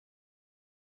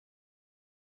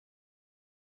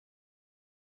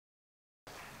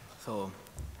So,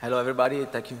 hello everybody,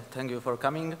 thank you for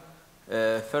coming.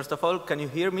 First of all, can you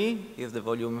hear me? Is the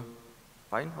volume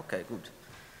fine? Okay, good.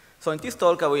 So in this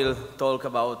talk I will talk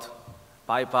about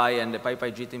PyPy and the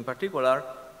PyPy JIT in particular.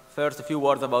 First, a few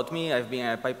words about me. I've been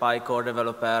a PyPy core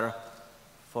developer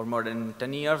for more than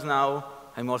 10 years now.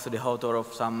 I'm also the author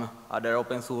of some other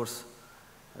open source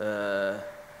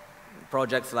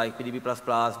projects like PDB++,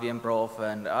 VMProf,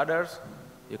 and others.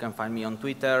 You can find me on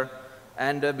Twitter.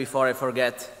 And before I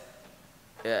forget,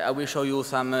 I will show you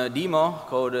some demo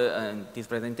code in this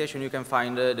presentation. You can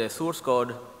find the source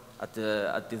code at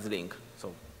this link,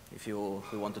 so if you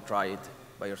want to try it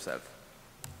by yourself.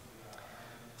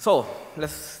 So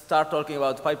let's start talking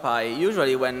about PyPy.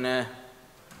 Usually when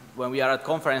we are at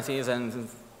conferences and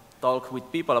talk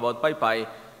with people about PyPy,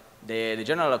 the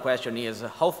general question is,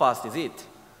 how fast is it?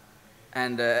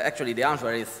 And actually the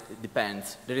answer is, it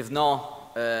depends. There is no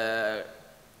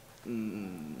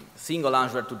single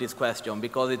answer to this question,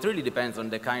 because it really depends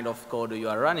on the kind of code you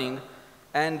are running,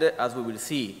 and as we will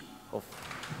see,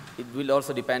 it will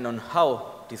also depend on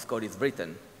how this code is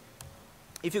written.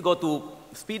 If you go to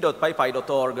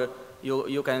speed.pypy.org,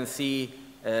 you can see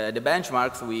the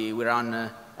benchmarks we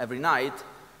run every night,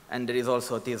 and there is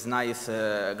also this nice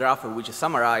graph which is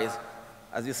summarized.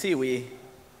 As you see, we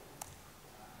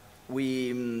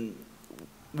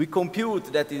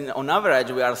compute that on average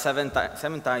we are seven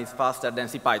times faster than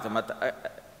CPython, but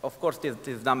of course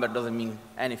this number doesn't mean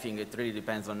anything. It really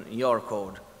depends on your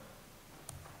code.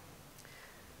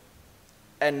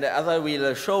 And as I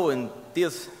will show in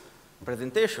this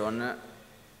presentation,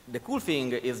 the cool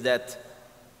thing is that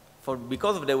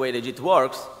because of the way the JIT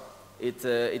works, it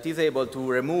is able to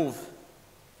remove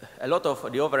a lot of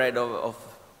the overhead of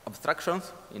abstractions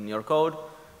in your code,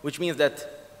 which means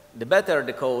that the better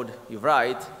the code you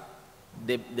write,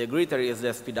 the greater is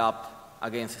the speed up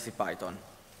against CPython.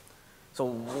 So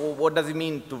what does it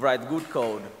mean to write good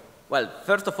code? Well,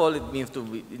 first of all, it needs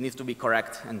to be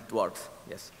correct and it works,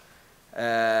 yes.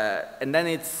 And then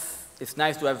it's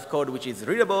nice to have code which is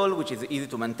readable, which is easy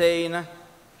to maintain,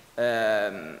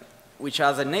 which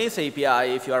has a nice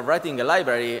API. If you are writing a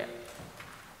library,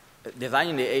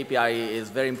 designing the API is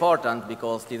very important,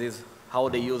 because this is how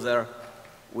the user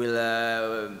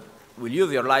will use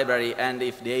your library, and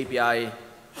if the API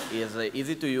is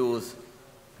easy to use,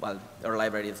 well, your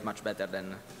library is much better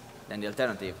than the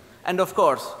alternative. And of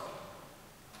course,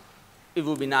 it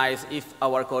would be nice if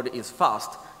our code is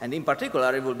fast, and in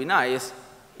particular, it would be nice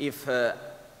if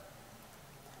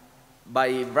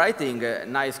by writing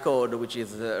nice code which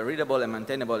is readable and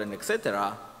maintainable and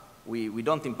etc., we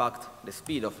don't impact the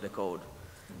speed of the code.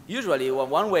 Usually,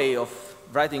 one way of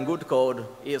writing good code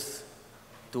is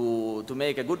to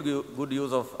make a good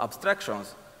use of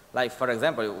abstractions. Like, for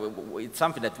example, it's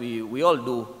something that we all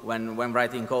do when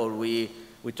writing code. We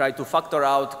try to factor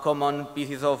out common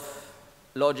pieces of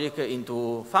logic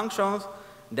into functions.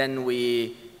 Then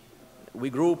we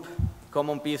group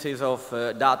common pieces of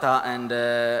data and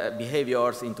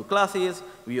behaviors into classes.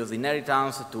 We use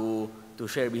inheritance to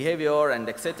share behavior and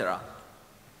etc.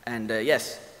 And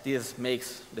yes, this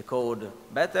makes the code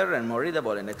better and more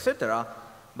readable and etc.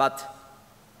 But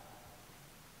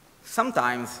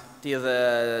sometimes this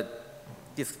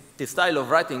style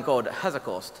of writing code has a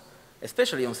cost,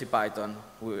 especially on CPython,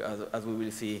 as we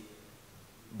will see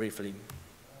briefly.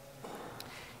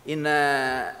 In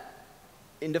the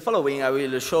following, I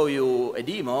will show you a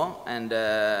demo, and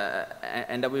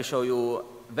I will show you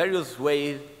various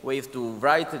ways to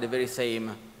write the very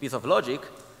same piece of logic,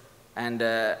 and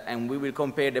we will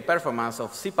compare the performance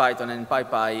of CPython and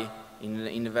PyPy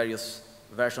in the various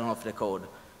versions of the code.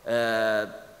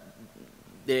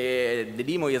 The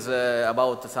demo is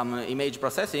about some image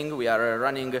processing. We are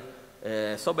running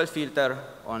a Sobel filter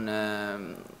on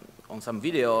some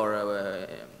video or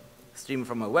stream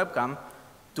from a webcam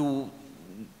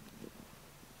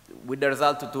with the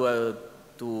result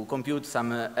to compute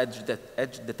some edge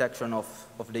detection of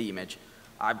the image.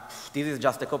 This is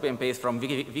just a copy and paste from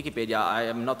Wikipedia. I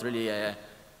am not really a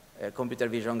computer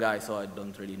vision guy, so I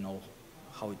don't really know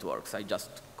how it works. I just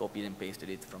copied and pasted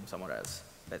it from somewhere else,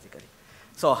 basically.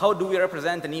 So how do we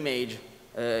represent an image?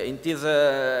 In this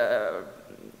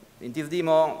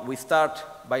demo, we start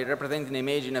by representing an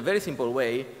image in a very simple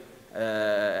way.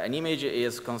 An image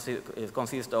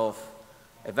consists of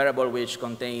a variable which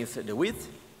contains the width,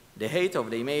 the height of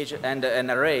the image, and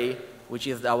an array, which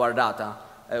is our data.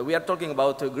 We are talking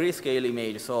about a grayscale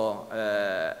image, so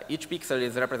each pixel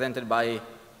is represented by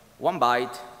 1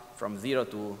 byte from 0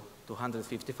 to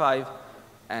 255.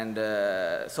 And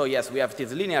so yes, we have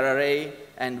this linear array,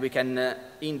 and we can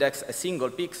index a single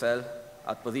pixel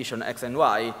at position x and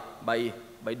y by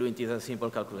by doing this simple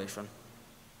calculation.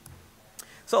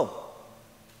 So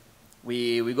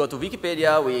we go to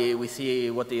Wikipedia, we see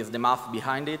what is the math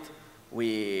behind it.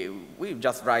 We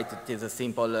just write it as a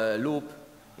simple loop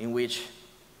in which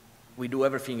we do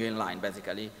everything in line,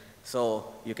 basically.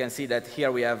 So you can see that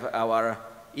here we have our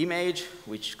image,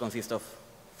 which consists of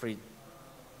three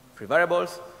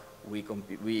variables. We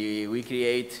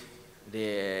create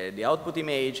the output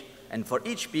image, and for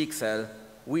each pixel,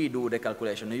 we do the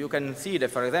calculation. You can see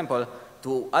that, for example,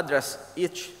 to address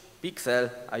each pixel,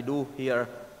 I do here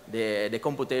the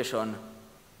computation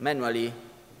manually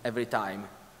every time.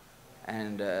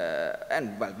 And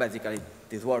well, basically,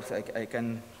 this works. I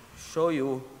can show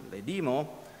you the demo,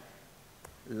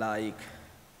 like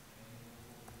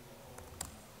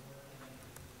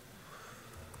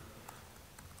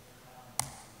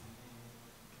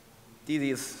this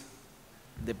is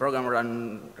the program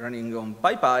running on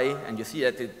PyPy, and you see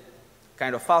that it's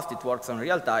kind of fast. It works on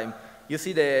real time. You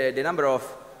see the number of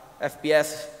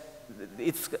FPS.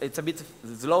 It's a bit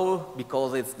slow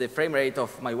because it's the frame rate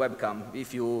of my webcam.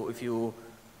 If you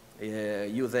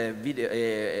use a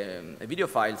video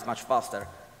file, it's much faster.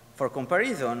 For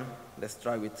comparison, let's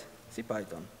try with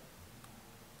CPython.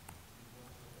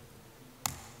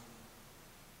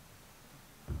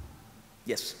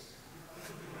 Yes.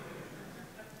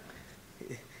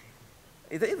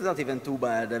 It's not even too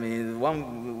bad. I mean,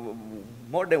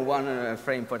 more than 1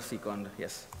 frame per second.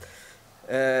 Yes.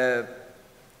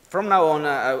 From now on,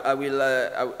 I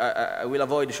will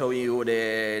avoid showing you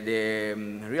the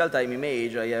real-time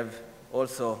image. I have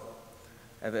also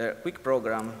a quick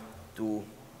program to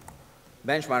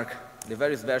benchmark the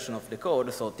various versions of the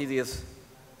code. So this is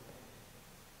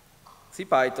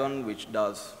CPython, which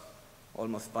does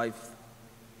almost 5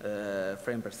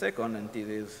 frames per second, and this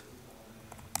is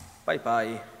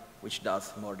PyPy, which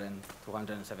does more than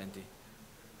 270.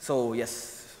 So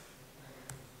yes,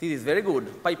 this is very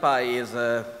good. PyPy is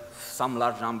some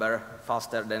large number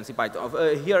faster than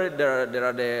CPython. Here there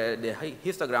are the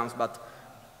histograms, but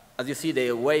as you see,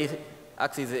 the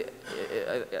y-axis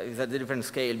is at a different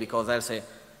scale because I'll say,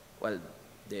 well,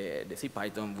 the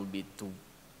CPython would be too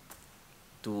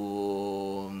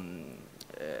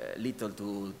little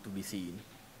to be seen.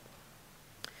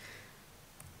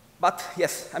 But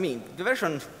yes, I mean, the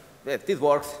version, this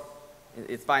works,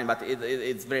 it's fine, but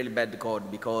it's really bad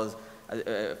code because,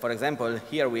 for example,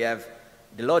 here we have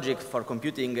the logic for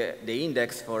computing the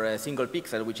index for a single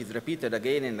pixel, which is repeated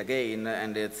again and again,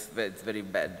 and it's very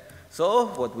bad. So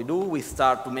what we do, we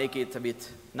start to make it a bit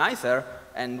nicer,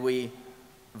 and we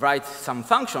write some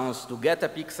functions to get a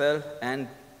pixel and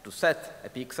to set a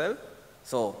pixel.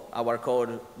 So our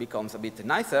code becomes a bit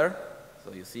nicer.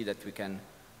 So you see that we can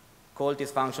call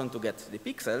this function to get the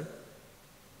pixel.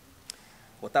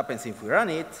 What happens if we run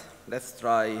it? Let's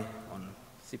try on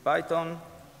CPython.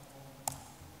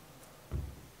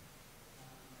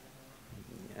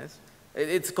 Yes.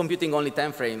 It's computing only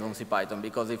 10 frames on CPython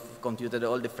because if computed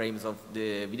all the frames of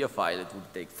the video file, it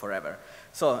would take forever.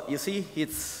 So you see,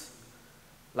 it's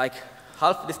like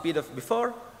half the speed of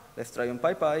before. Let's try on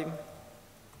PyPy.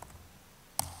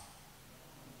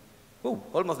 Ooh,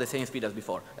 almost the same speed as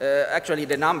before. Actually,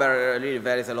 the number really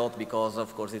varies a lot because,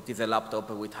 of course, it is a laptop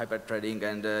with hyper-threading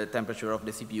and the temperature of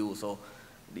the CPU, so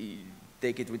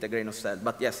take it with a grain of salt.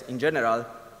 But yes, in general,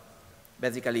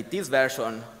 basically, this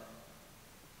version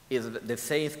is the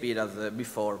same speed as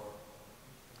before.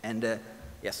 And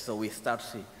yes, so we start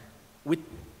see.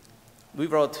 We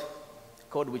wrote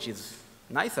code which is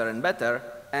nicer and better,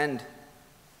 and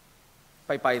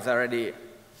PyPy is already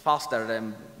faster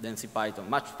than CPython,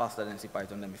 much faster than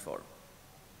CPython than before.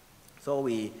 So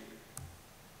we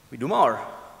do more.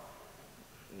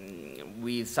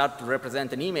 We start to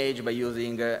represent an image by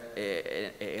using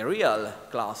a real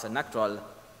class, an actual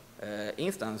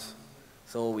instance.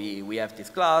 So we have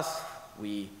this class,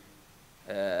 we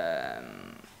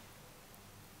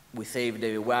save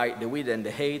the width and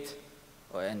the height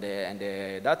and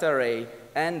the data array,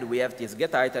 and we have this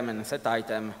get item and set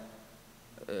item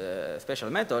special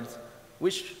methods,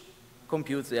 which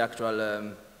computes the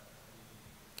actual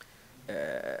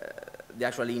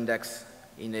index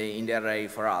in the array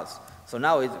for us. So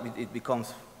now it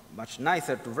becomes much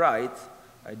nicer to write.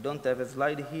 I don't have a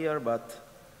slide here, but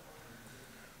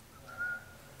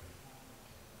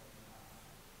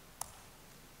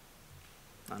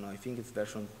no, I think it's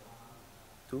version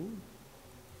 2.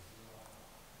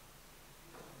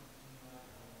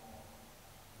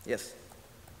 Yes.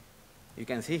 You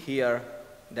can see here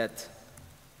that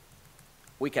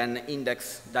we can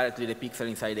index directly the pixel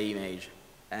inside the image.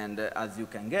 And as you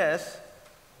can guess,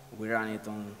 we run it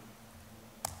on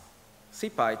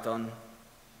CPython,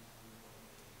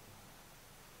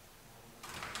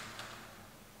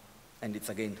 and it's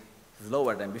again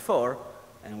slower than before,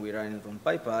 and we run it on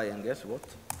PyPy, and guess what?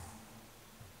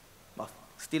 Well,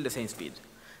 still the same speed.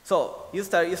 So you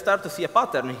start to see a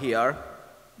pattern here,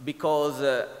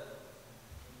 because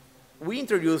we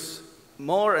introduce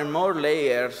more and more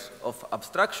layers of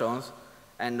abstractions,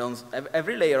 and on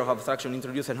every layer of abstraction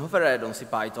introduces an overhead on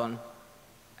CPython,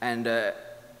 and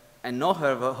no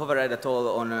overhead at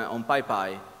all on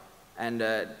PyPy. And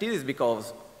this is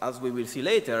because, as we will see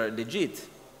later, the JIT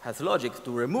has logic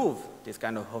to remove this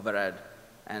kind of overhead.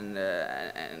 And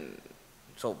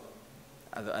so,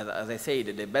 as I say,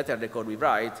 the better the code we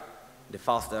write, the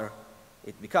faster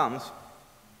it becomes.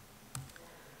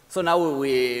 So now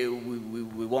we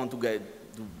want to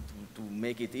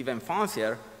make it even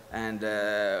fancier, and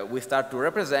we start to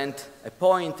represent a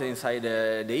point inside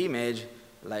the image,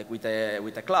 like with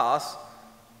a class,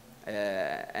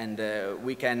 and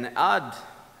we can add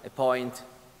a point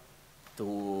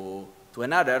to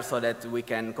another, so that we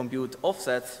can compute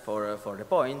offsets for the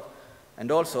point.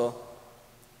 And also,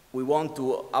 we want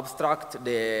to abstract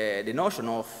the notion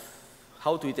of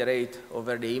how to iterate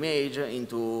over the image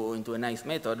into a nice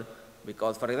method,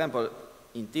 because, for example,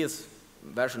 in this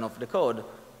version of the code,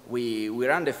 we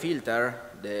run the filter,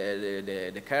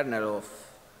 the kernel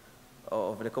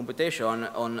of the computation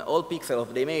on all pixels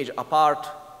of the image apart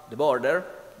the border,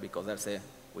 because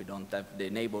we don't have the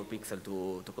neighbor pixel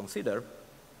to consider.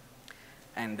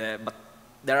 And but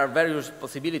there are various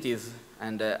possibilities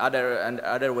and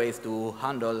other ways to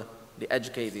handle the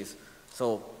edge cases.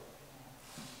 So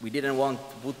we didn't want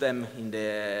to put them in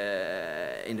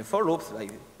the for loops.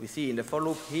 Like we see in the for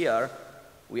loop here,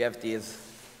 we have this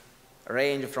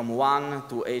range from 1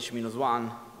 to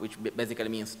h-1, which basically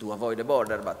means to avoid the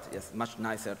border, but it's much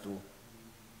nicer to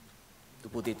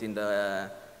put it in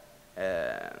a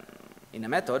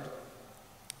method.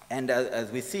 And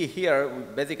as we see here,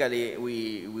 basically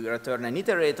we return an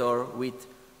iterator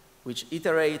which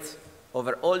iterates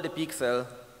over all the pixels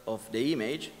of the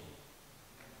image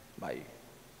by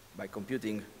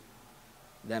computing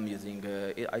them using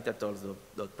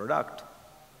iterators.product.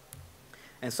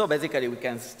 And so basically we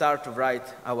can start to write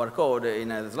our code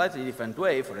in a slightly different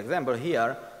way. For example,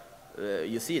 here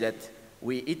you see that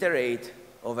we iterate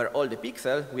over all the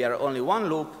pixels. We are only one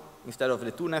loop instead of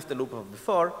the two nested loops of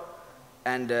before.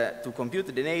 And to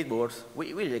compute the neighbors,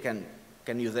 we really can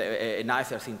use a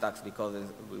nicer syntax, because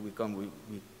we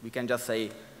can just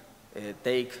say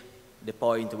take the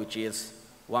point which is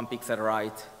 1 pixel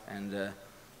right and 1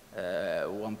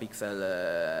 pixel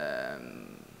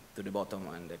to the bottom,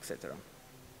 and etc.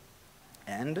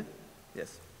 And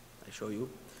yes, I show you.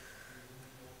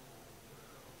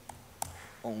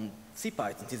 On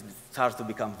CPython, this starts to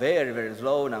become very, very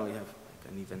slow. Now I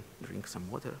can even drink some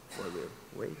water while we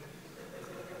wait.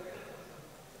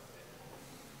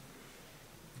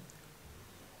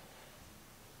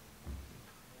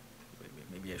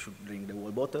 Maybe I should drink the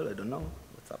whole bottle. I don't know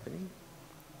what's happening.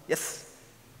 Yes.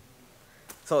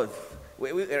 So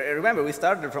remember, we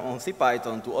started on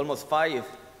CPython to almost 5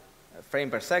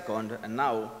 frames per second, and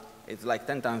now it's like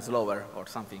 10 times slower or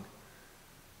something.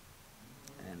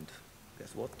 And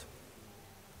guess what?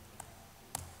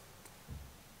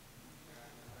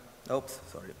 Oops,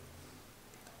 sorry.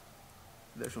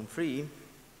 Version 3.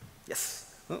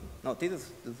 Yes. Oh, no, this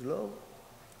is too slow.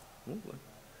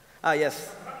 Ah,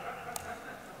 yes.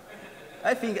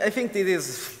 I think this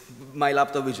is my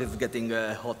laptop, which is getting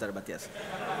hotter, but yes.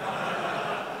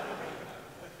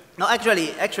 No,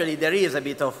 actually, there is a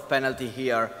bit of penalty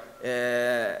here.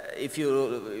 If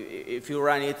you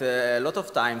run it a lot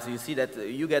of times, you see that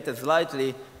you get a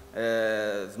slightly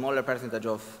smaller percentage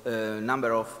of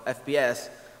number of FPS.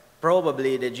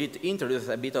 Probably the JIT introduces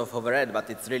a bit of overhead, but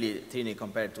it's really tiny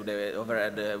compared to the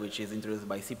overhead which is introduced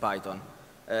by CPython.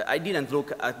 I didn't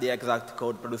look at the exact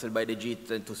code produced by the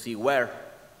JIT to see where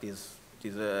this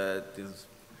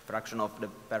fraction of the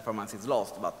performance is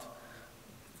lost, but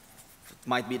it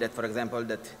might be that, for example,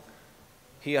 that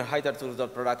here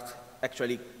iterators.product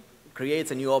actually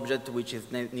creates a new object which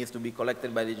needs to be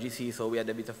collected by the GC, so we had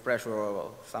a bit of pressure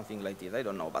or something like this. I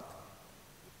don't know, but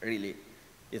really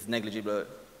it's negligible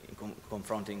in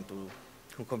comparing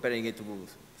it to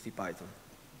CPython.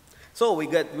 So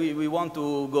we want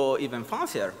to go even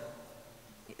fancier.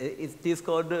 Is this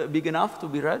code big enough to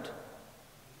be read?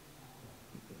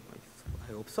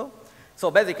 I hope so.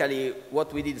 So basically,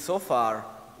 what we did so far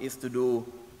is to do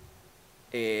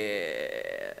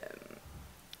a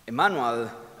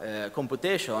manual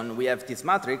computation. We have this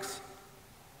matrix,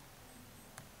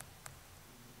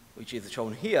 which is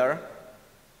shown here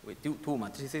with two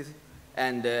matrices.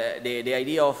 And the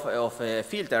idea of a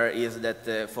filter is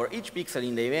that for each pixel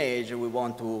in the image, we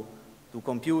want to to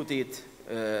compute it,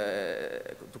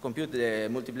 to compute the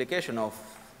multiplication of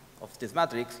this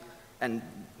matrix. And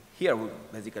here,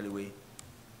 basically,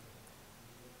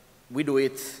 we do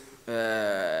it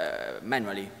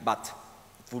manually, but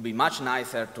it would be much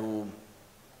nicer to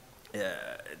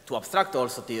abstract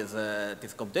also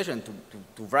this computation,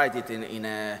 to write it in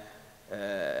a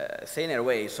saner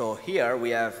way. So here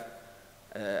we have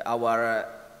our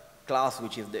class,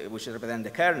 which represents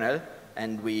the kernel,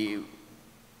 and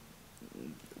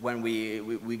when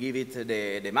we give it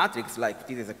the matrix, like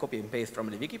this is a copy and paste from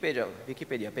the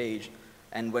Wikipedia page,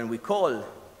 and when we call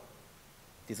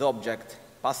this object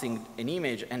passing an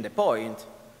image and a point,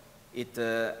 it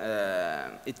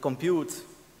computes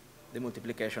the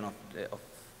multiplication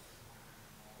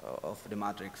of the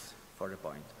matrix for the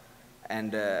point.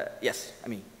 And yes, I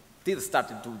mean, this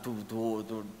started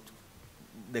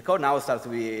the code now starts to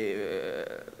be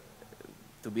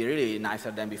really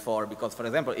nicer than before, because, for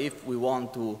example, if we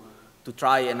want to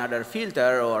try another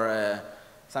filter or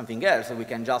something else, we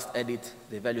can just edit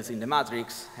the values in the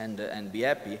matrix and be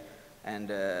happy. And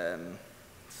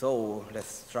so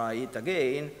let's try it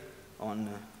again on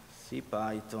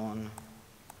CPython.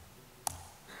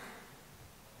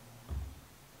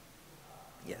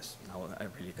 Yes, now I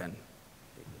really can.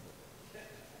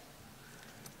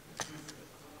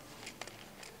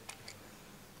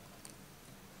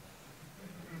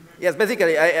 Yes,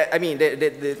 basically, I mean,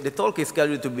 the talk is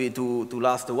scheduled to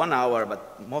last 1 hour,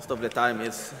 but most of the time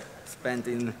is spent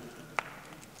in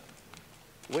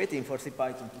waiting for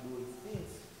CPython to do its things.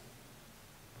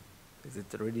 Is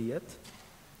it ready yet?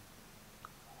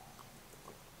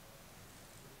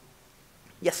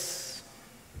 Yes.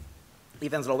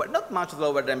 Even slower, not much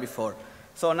slower than before.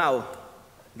 So now,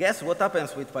 guess what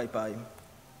happens with PyPy?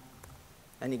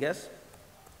 Any guess?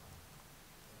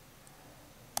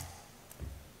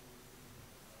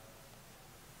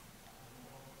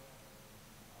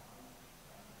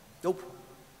 Nope.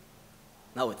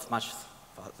 Now it's much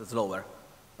slower,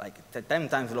 like 10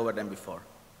 times slower than before.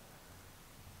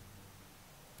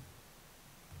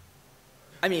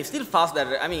 I mean, it's still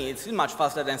faster. I mean, it's still much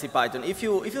faster than CPython. If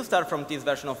you start from this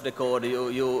version of the code,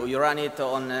 you run it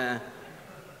on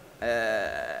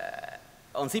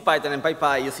CPython and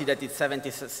PyPy, you see that it's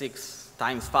 76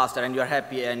 times faster, and you're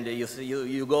happy, and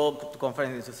you go to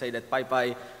conferences to say that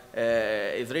PyPy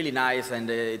is really nice and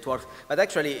it works. But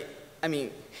actually, I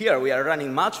mean, here we are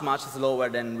running much slower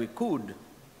than we could,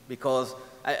 because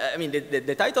I mean,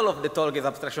 the title of the talk is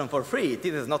Abstraction for Free.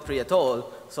 This is not free at all.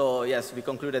 So yes, we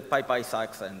concluded PyPy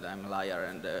sucks, and I'm a liar,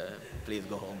 and please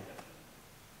go home.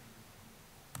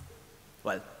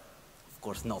 Well, of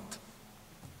course not.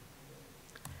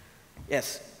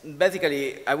 Yes,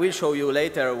 basically, I will show you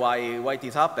later why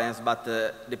this happens, but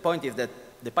the point is that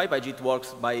the PyPy JIT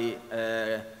works by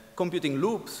computing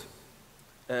loops,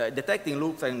 detecting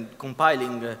loops, and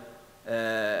compiling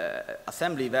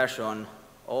assembly version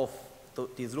of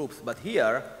these loops. But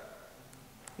here,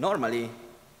 normally,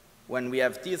 when we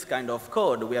have this kind of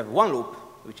code, we have one loop,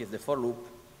 which is the for loop,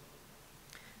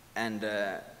 and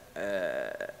the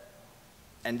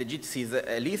JIT sees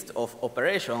a list of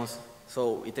operations,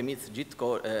 so it emits JIT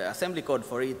code, assembly code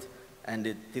for it, and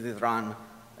this is run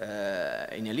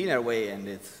in a linear way, and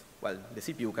it's, well, the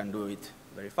CPU can do it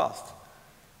very fast.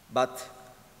 But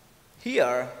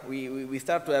here, we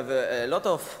start to have a lot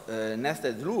of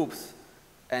nested loops,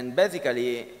 and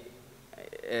basically,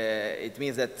 it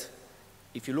means that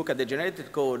if you look at the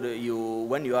generated code,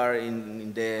 when you are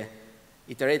in the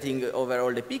iterating over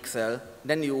all the pixel,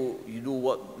 then you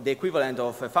do the equivalent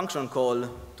of a function call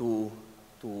to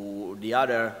the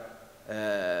other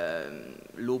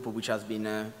loop which has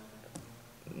been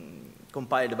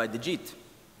compiled by the JIT.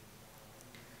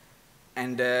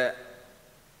 And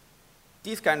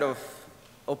this kind of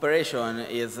operation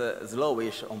is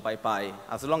slowish on PyPy.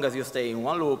 As long as you stay in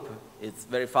one loop, it's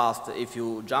very fast. If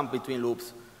you jump between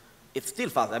loops, it's still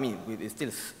fast. I mean, it's still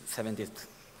 70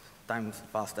 times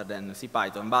faster than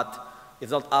CPython, but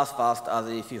it's not as fast as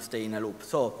if you stay in a loop.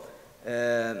 So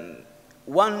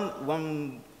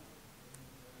one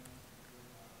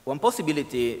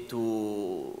possibility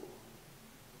to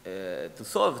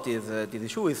solve this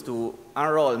issue is to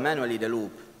unroll manually the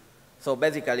loop. So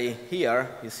basically,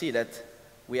 here you see that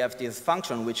we have this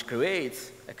function which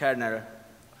creates a kernel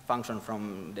function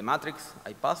from the matrix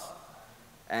I pass,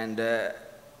 and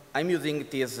I'm using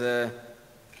this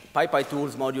PyPy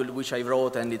tools module which I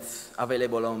wrote, and it's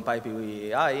available on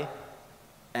PyPy,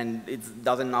 and it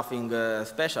does nothing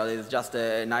special. It's just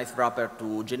a nice wrapper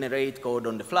to generate code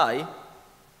on the fly.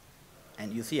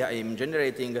 And you see I'm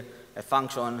generating a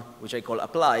function which I call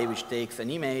apply, which takes an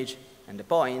image and a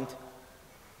point,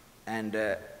 and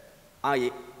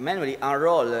I manually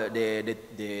unroll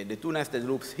the two nested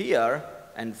loops here,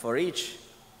 and for each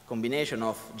combination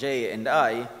of j and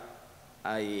I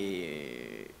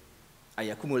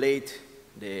accumulate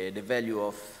the value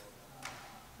of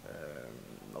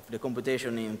the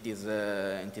computation in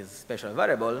this special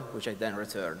variable, which I then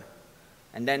return.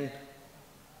 And then,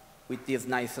 with this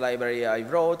nice library I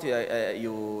wrote,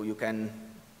 you can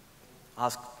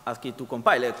ask it to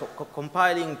compile.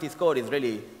 Compiling this code is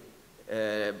really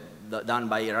done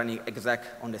by running exec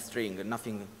on the string,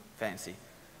 nothing fancy.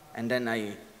 And then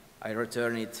I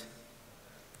return it.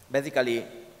 Basically,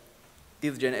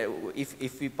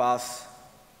 if we pass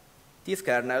this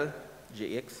kernel,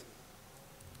 gx,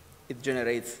 it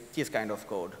generates this kind of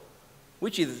code,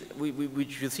 which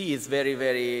you see is very,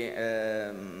 very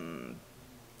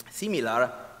similar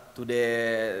to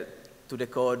the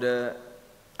code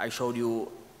I showed you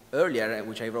earlier,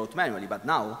 which I wrote manually. But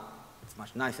now it's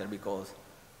much nicer because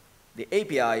the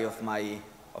API of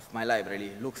my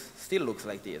library still looks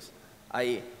like this.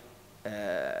 I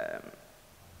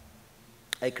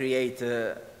create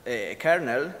a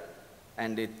kernel,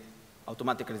 and it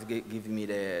automatically gives me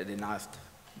the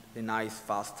nice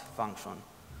fast function.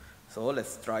 So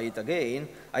let's try it again.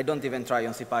 I don't even try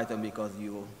on CPython because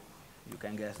you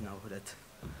can guess now that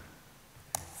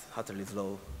it's utterly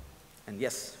slow. And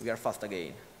yes, we are fast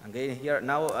again. Again here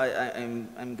now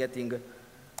I'm getting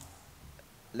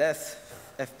less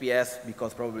FPS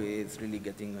because probably it's really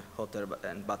getting hotter.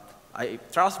 But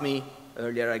trust me,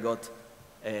 earlier I got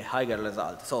a higher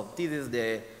result. So this is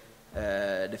the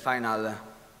final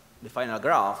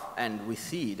graph, and we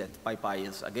see that PyPy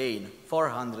is again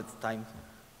 400 times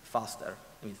faster.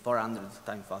 I mean 400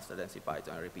 times faster than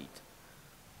CPython, I repeat.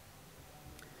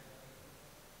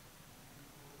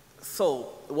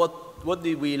 So what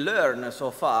did we learn so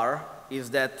far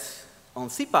is that on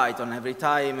CPython, every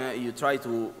time you try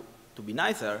to be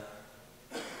nicer,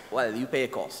 well, you pay a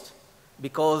cost.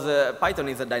 Because Python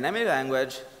is a dynamic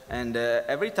language, and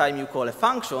every time you call a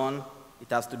function, it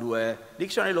has to do a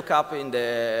dictionary lookup in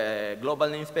the global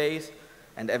namespace,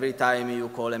 and every time you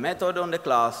call a method on the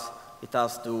class, it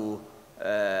has to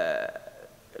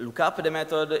look up the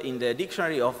method in the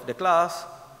dictionary of the class,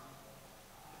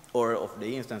 or of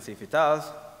the instance if it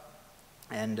has,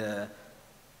 and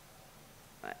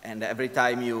every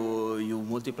time you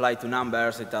multiply two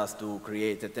numbers, it has to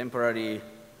create a temporary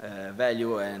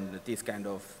value and this kind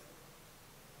of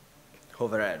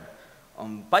overhead.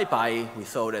 On PyPy, we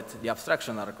saw that the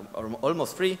abstractions are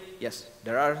almost free. Yes,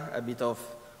 there are a bit of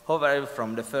overhead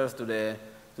from the first to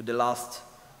the last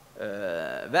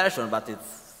version, but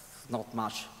it's not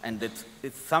much, and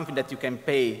it's something that you can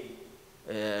pay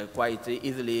quite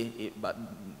easily, but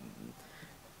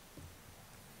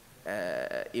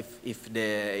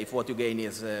if what you gain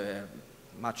is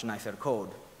much nicer code.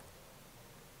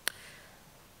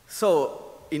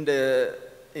 So in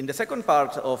the second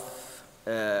part of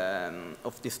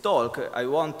this talk, I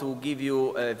want to give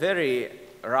you a very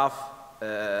rough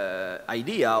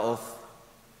idea of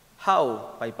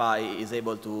how PyPy is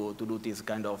able to do this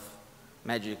kind of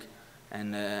magic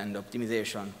and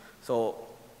optimization. So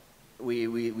we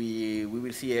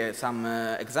will see some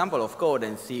example of code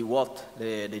and see what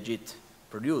the JIT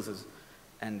produces.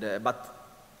 But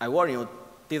I warn you,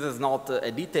 this is not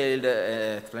a detailed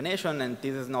explanation, and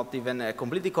this is not even a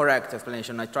completely correct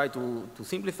explanation. I try to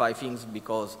simplify things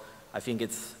because I think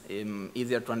it's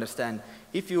easier to understand.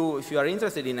 If you are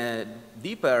interested in a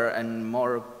deeper and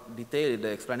more detailed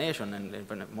explanation, and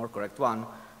even a more correct one,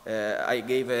 I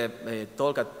gave a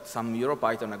talk at some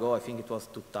EuroPython ago. I think it was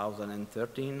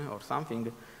 2013 or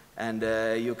something, and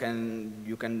you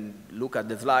can look at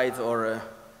the slides or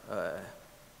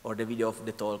the video of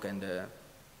the talk and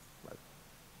well,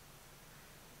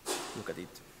 look at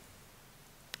it.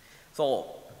 So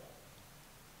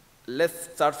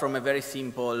let's start from a very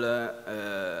simple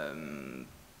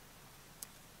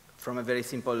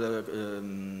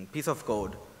piece of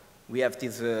code. We have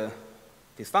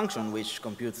this function which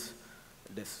computes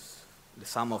the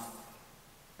sum of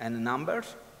n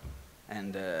numbers,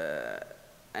 and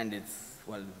it's,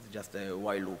 well, just a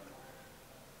while loop.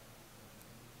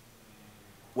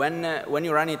 When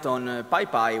you run it on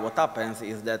PyPy, what happens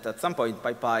is that at some point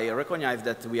PyPy recognizes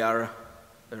that we are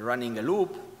running a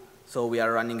loop, so we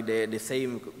are running the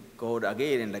same code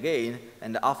again and again,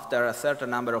 and after a certain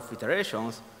number of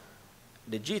iterations,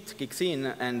 the JIT kicks in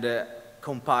and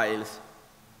compiles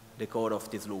the code of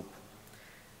this loop.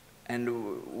 And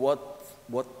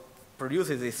what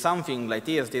produces is something like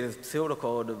this. This is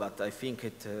pseudocode, but I think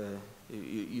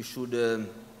you should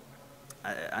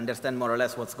understand more or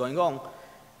less what's going on.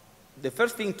 The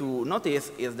first thing to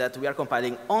notice is that we are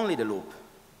compiling only the loop.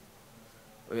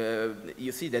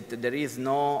 you see that there is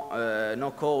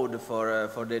no code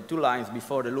for the 2 lines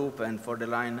before the loop and for the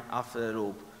line after the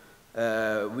loop.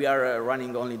 We are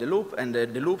running only the loop, and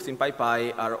the loops in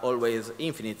PyPy are always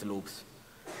infinite loops.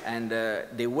 And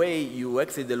the way you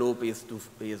exit the loop is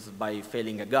by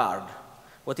failing a guard.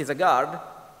 What is a guard?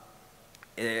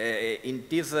 In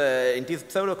this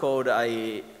pseudocode,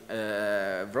 I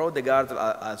wrote the guard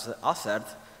as assert.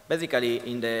 Basically,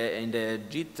 in the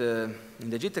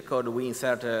JIT code, we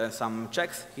insert some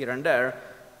checks here and there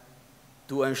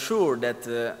to ensure that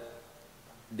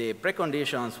the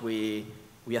preconditions we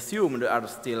assumed are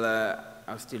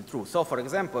still true. So, for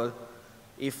example,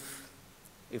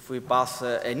 if we pass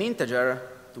an integer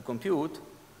to compute,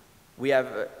 we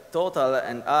have total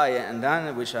and I and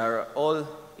n, which are all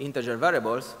integer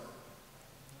variables,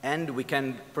 and we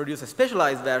can produce a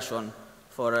specialized version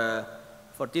for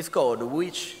this code,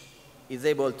 which is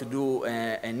able to do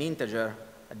an integer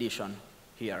addition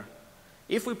here.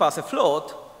 If we pass a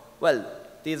float, well,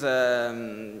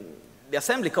 the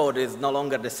assembly code is no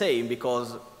longer the same,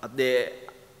 because at the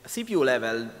CPU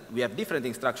level, we have different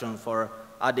instructions for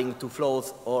adding to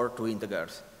floats or to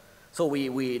integers. So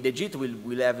the JIT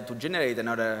will have to generate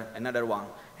another one.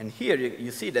 And here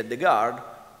you see that the guard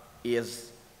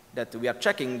is that we are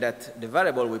checking that the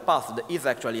variable we passed is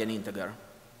actually an integer.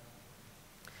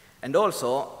 And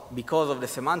also, because of the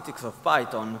semantics of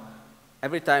Python,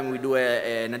 every time we do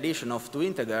an addition of 2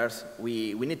 integers,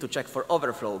 we need to check for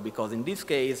overflow, because in this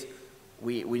case,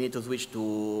 we need to switch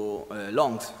to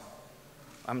longs.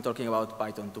 I'm talking about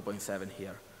Python 2.7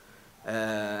 here.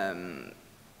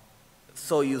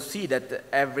 So you see that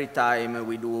every time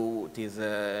we do this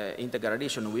integer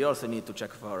addition, we also need to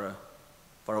check for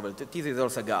overflow. This is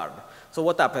also a guard. So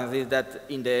what happens is that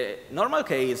in the normal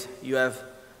case, you have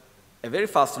a very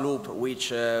fast loop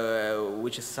which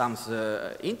sums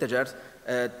integers.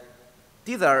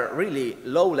 These are really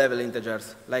low-level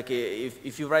integers. Like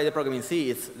if you write a program in C,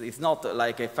 it's not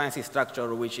like a fancy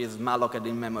structure which is malloced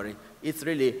in memory. It's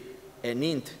really an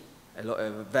int, a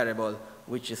variable,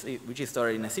 which is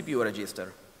stored in a CPU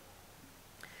register.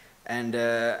 And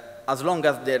as long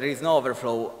as there is no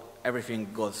overflow,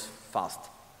 everything goes fast.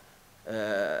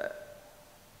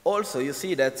 Also, you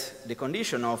see that the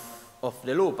condition of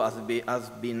the loop has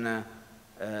been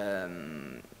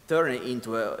turned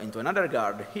into another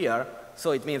guard here.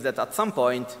 So it means that at some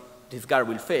point, this guard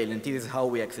will fail, and this is how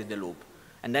we exit the loop.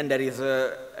 And then there is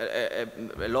a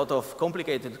lot of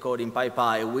complicated code in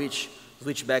PyPy which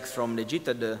switch back from the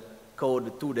JITted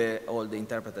code to the old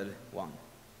interpreted one.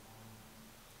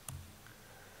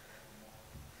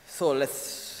 So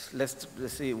let's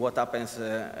see what happens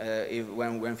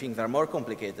when things are more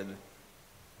complicated.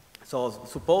 So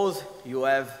suppose you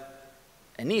have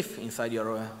an if inside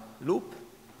your loop,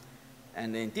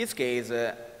 and in this case,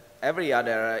 every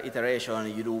other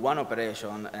iteration you do one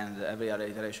operation, and every other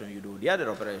iteration you do the other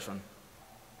operation.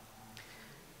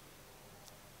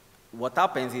 What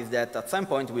happens is that at some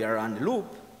point we are on the loop,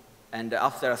 and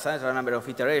after a certain number of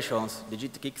iterations, the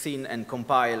JIT kicks in and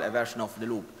compile a version of the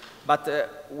loop. But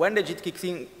when the JIT kicks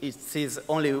in, it sees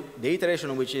only the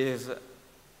iteration which is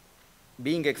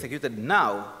being executed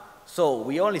now. So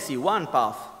we only see one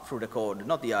path through the code,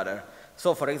 not the other.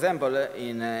 So for example,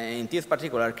 in this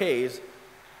particular case,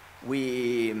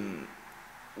 we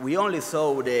only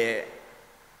saw the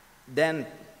then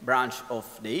branch of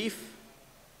the if,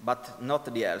 but not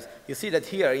the else. You see that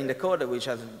here in the code which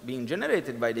has been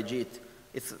generated by the JIT,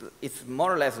 it's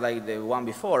more or less like the one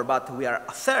before, but we are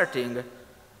asserting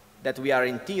that we are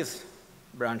in this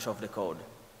branch of the code.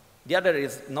 The other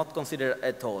is not considered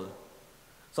at all.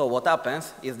 So what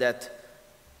happens is that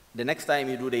the next time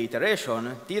you do the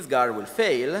iteration, this guard will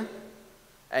fail,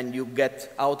 and you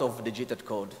get out of the JITted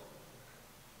code.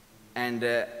 And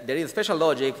there is special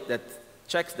logic that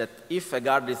checks that if a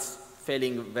guard is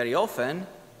failing very often,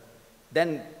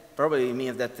 then probably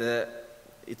means that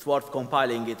it's worth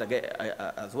compiling it again,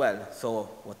 as well. So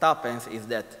what happens is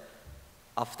that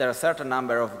after a certain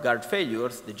number of guard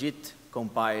failures, the JIT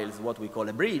compiles what we call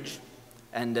a bridge,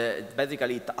 and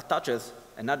basically it attaches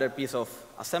another piece of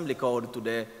assembly code to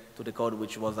the code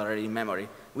which was already in memory.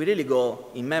 We really go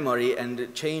in memory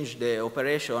and change the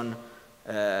operation,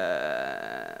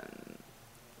 the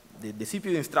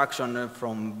CPU instruction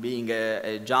from being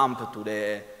a jump to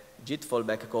the JIT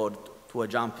fallback code to a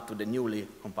jump to the newly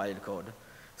compiled code.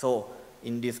 So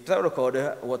in this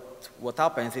pseudocode, what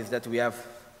happens is that we have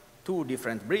 2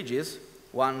 different bridges.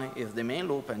 One is the main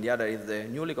loop, and the other is the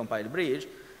newly compiled bridge.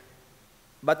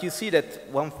 But you see that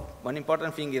one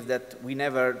important thing is that we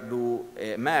never do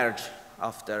a merge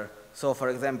after. So for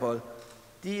example,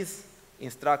 this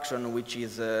instruction, which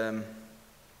is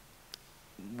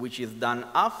which is done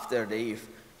after the if,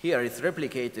 here it's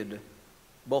replicated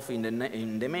both in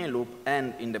the main loop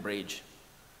and in the bridge.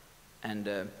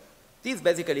 And this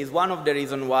basically is one of the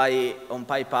reasons why on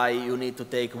PyPy you need to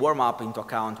take warm-up into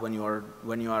account when you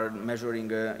are measuring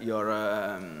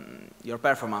your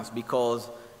performance, because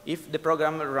if the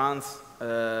program runs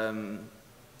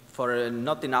for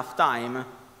not enough time,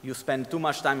 you spend too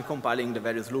much time compiling the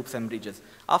various loops and bridges.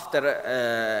 After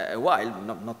a while,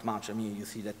 not much. I mean, you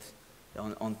see that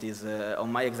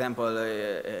on my example,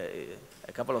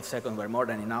 a couple of seconds were more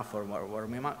than enough for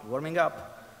warming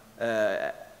up.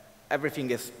 Everything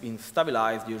has been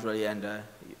stabilized usually, and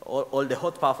all the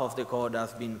hot path of the code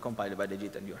has been compiled by the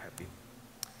JIT, and you're happy.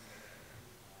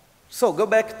 So go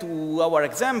back to our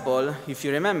example. If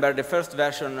you remember, the first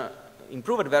version,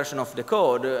 improved version of the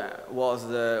code was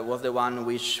the one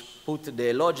which put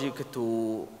the logic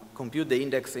to compute the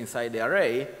index inside the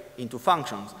array into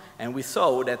functions. And we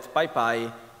saw that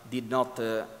PyPy did not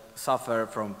suffer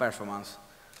from performance.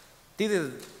 This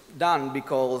is done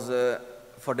because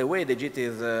for the way the JIT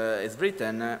is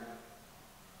written,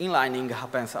 inlining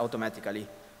happens automatically.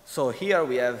 So here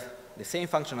we have the same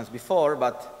function as before,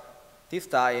 but this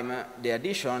time the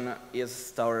addition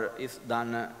is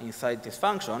done inside this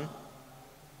function.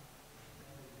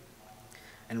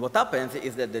 And what happens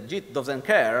is that the JIT doesn't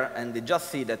care, and they just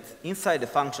see that inside the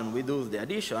function we do the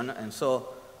addition, and so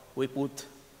we put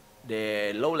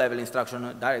the low-level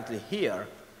instruction directly here.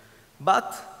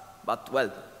 But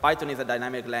well, Python is a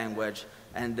dynamic language,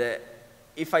 and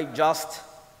if I just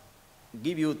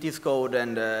give you this code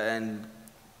and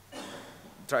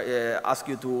ask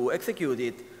you to execute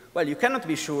it, well, you cannot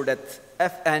be sure that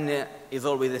fn is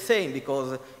always the same,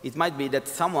 because it might be that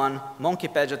someone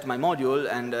monkey-paged my module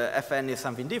and fn is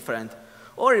something different.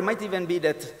 Or it might even be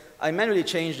that I manually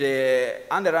change the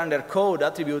under code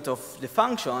attribute of the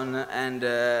function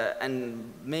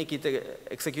and make it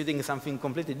executing something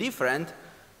completely different.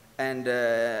 And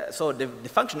so the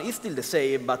function is still the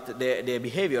same, but the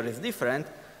behavior is different.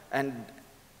 And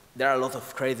there are a lot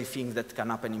of crazy things that can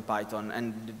happen in Python.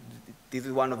 And this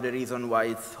is one of the reasons why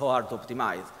it's so hard to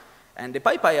optimize. And the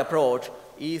PyPy approach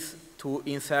is to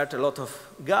insert a lot of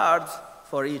guards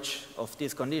for each of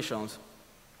these conditions.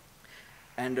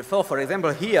 And so, for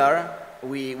example, here,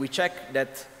 we check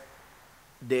that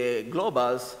the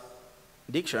globals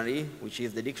dictionary, which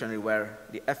is the dictionary where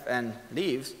the fn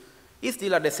lives, is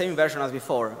still at the same version as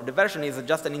before. The version is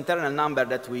just an internal number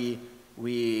that we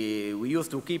use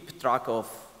to keep track of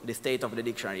the state of the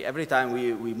dictionary. Every time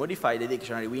we modify the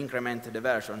dictionary, we increment the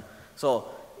version. So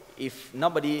if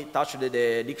nobody touched the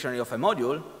dictionary of a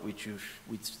module, which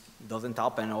doesn't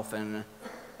happen often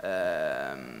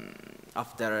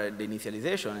after the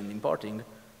initialization and importing,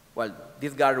 well,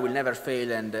 this guard will never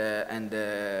fail, and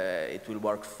it will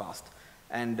work fast.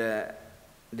 And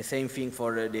the same thing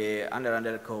for the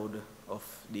under code of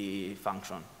the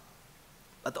function.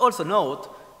 But also note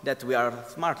that we are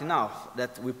smart enough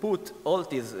that we put all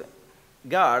these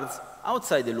guards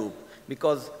outside the loop,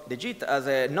 because the JIT has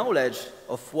a knowledge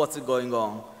of what's going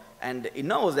on, and it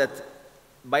knows that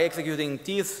by executing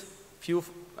these few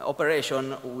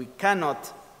operations, we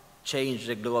cannot change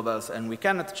the globals and we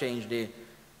cannot change the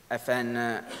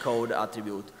fn code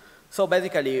attribute. So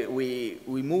basically, we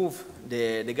move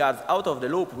the guards out of the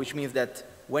loop, which means that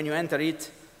when you enter it,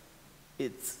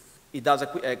 it does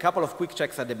a couple of quick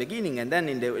checks at the beginning, and then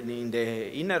in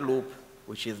the inner loop,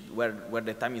 which is where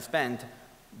the time is spent,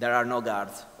 there are no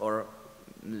guards, or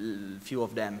few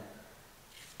of them.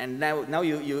 And now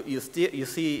you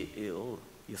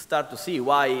start to see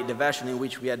why the version in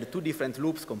which we had the two different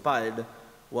loops compiled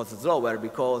was slower,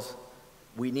 because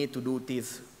we need to do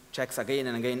these checks again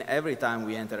and again every time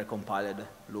we enter a compiled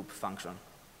loop function.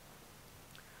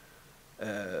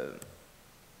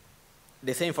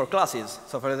 The same for classes.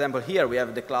 So for example, here we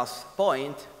have the class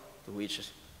point, which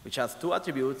has two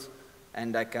attributes,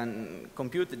 and I can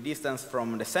compute the distance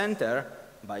from the center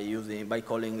by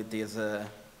calling this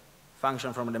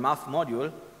function from the math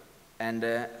module. And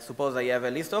suppose I have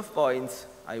a list of points,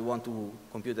 I want to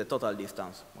compute the total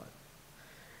distance.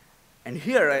 And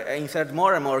here I insert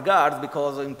more and more guards,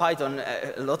 because in Python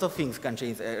a lot of things can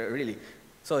change, really.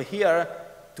 So here,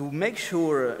 to make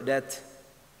sure that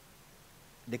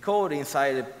the code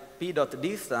inside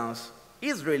p.distance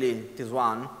is really this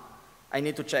one, I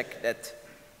need to check that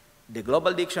the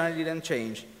global dictionary didn't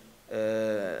change,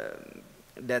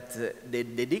 that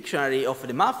the dictionary of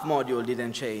the math module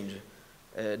didn't change,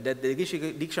 that the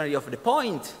dictionary of the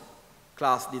point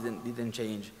class didn't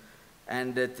change,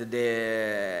 and that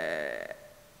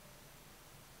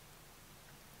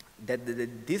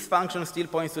this function still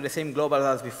points to the same global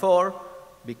as before,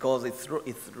 because it's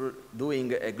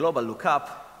doing a global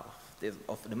lookup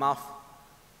of the math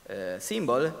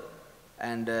symbol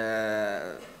and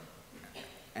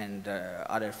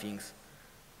other things.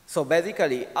 So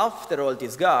basically, after all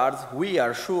these guards, we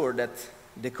are sure that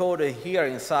the code here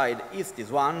inside is this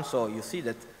one. So you see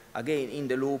that, again, in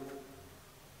the loop,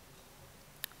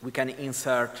 we can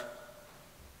insert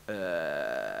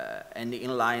and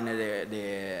inline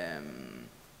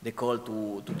the call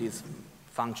to this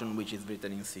function which is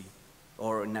written in C,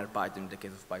 or in EuroPython in the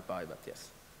case of PyPy, but yes.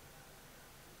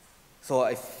 So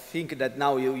I think that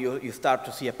now you start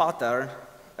to see a pattern.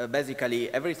 Basically,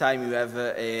 every time you have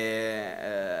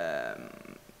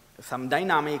some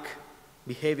dynamic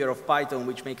behavior of Python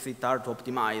which makes it hard to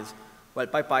optimize, well,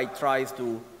 PyPy tries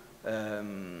to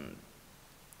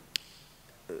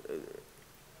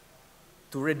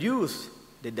reduce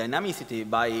the dynamicity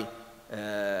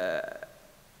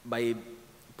by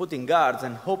putting guards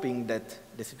and hoping that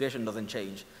the situation doesn't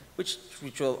change, which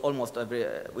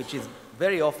is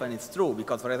very often it's true,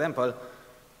 because, for example,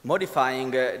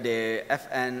 modifying the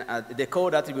fn, the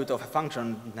code attribute of a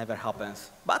function never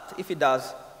happens. But if it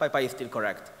does, PyPy is still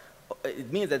correct.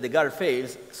 It means that the guard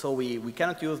fails, so we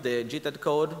cannot use the JIT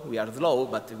code. We are slow,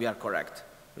 but we are correct,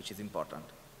 which is important.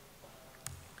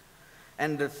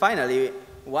 And finally,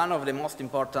 one of the most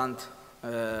important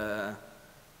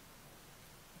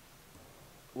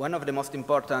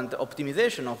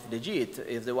optimization of the JIT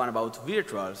is the one about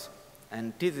virtuals,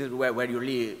 and this is where you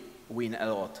really win a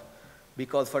lot.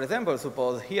 Because, for example,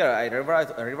 suppose here I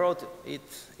rewrote it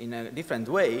in a different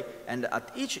way, and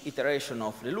at each iteration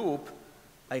of the loop,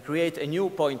 I create a new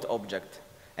point object,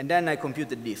 and then I compute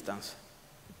the distance.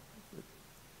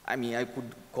 I mean, I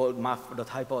could call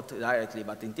math.hypot directly,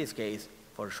 but in this case,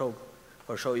 for show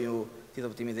you this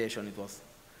optimization,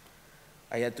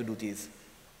 I had to do this.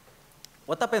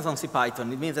 What happens on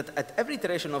CPython? It means that at every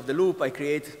iteration of the loop, I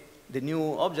create the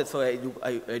new object, so I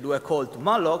do a call to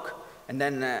malloc, and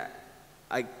then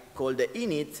I call the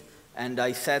init, and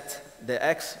I set the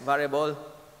x variable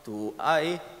to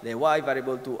I, the y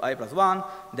variable to I plus 1.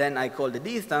 Then I call the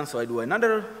distance, so I do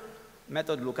another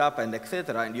method lookup, and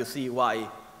etc. And you see why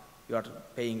you are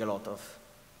paying a lot of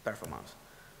performance.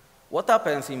 What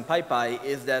happens in PyPy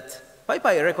is that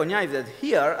PyPy recognizes that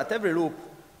here, at every loop,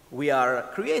 we are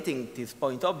creating this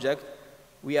point object,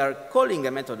 we are calling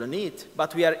a method on it,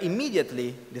 but we are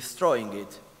immediately destroying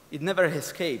it. It never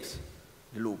escapes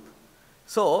the loop.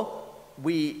 So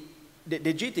the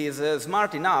JIT is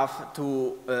smart enough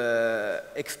to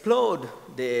explode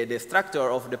the structure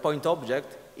of the point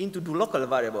object into two local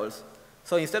variables.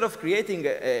 So instead of creating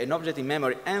an object in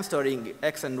memory and storing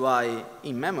x and y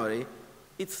in memory,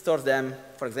 it stores them,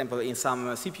 for example, in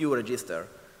some CPU register.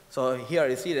 So here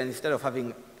you see that instead of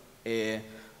having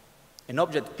an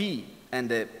object p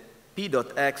and a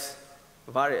p.x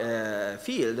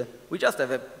field, we just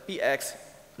have a px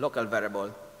local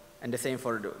variable, and the same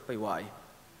for the py.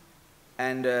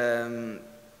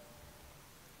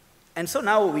 And so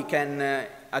now we can,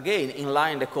 again,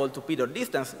 inline the call to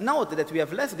p.distance. Note that we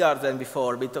have less guards than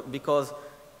before, because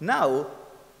now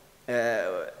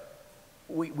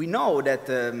we know that,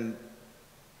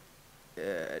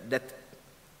 that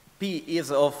p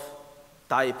is of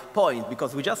type point,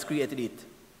 because we just created it.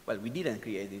 Well, we didn't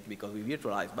create it because we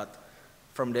virtualized, but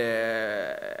from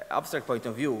the abstract point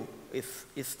of view,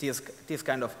 it's this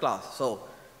kind of class. So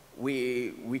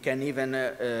we can even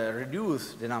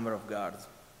reduce the number of guards.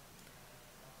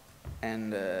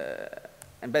 And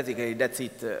basically, that's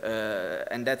it.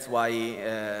 And that's why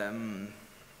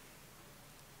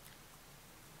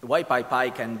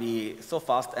PyPy can be so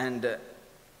fast. And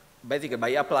basically, by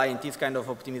applying this kind of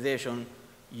optimization,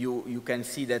 you can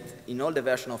see that in all the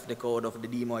version of the code of the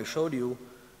demo I showed you,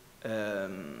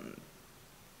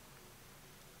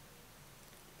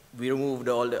 we removed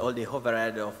all the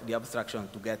overhead of the abstraction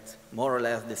to get more or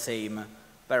less the same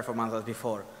performance as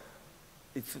before.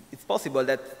 It's possible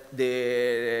that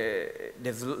the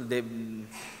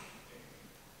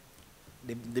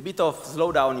bit of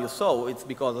slowdown you saw, it's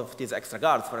because of these extra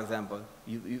guards, for example.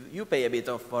 You pay a bit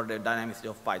for the dynamicity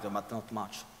of Python, but not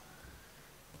much.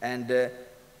 And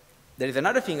there is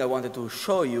another thing I wanted to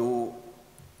show you,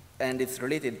 and it's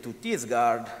related to this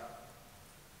guard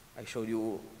I showed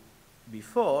you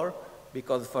before,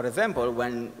 because, for example,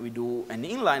 when we do an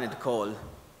inlined call,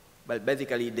 well,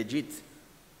 basically the JIT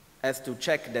has to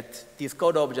check that this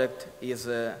code object is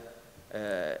still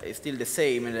the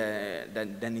same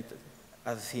than it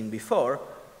has seen before.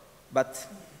 But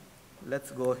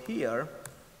let's go here.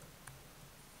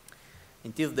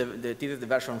 This is the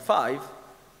version 5.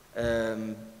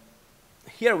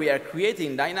 Here we are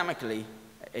creating dynamically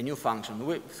a new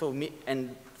function. So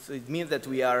it means that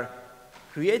we are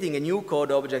creating a new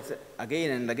code object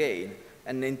again and again.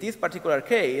 And in this particular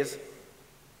case,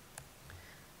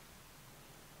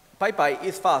 PyPy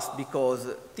is fast because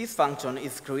this function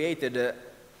is created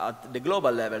at the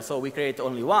global level. So we create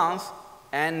only once,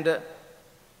 and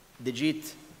the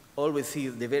JIT always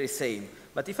sees the very same.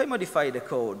 But if I modify the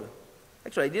code,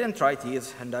 actually I didn't try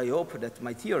this, and I hope that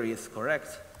my theory is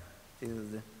correct.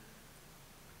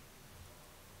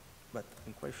 But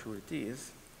I'm quite sure it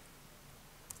is.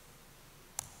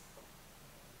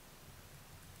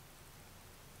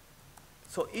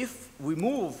 So if we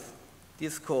move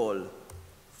this call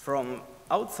from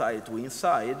outside to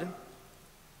inside,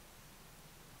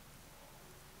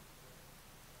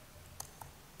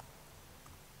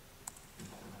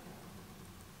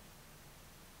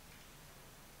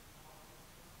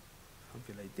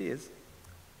 something like this,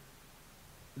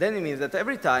 then it means that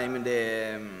every time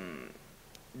the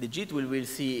JIT will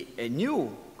see a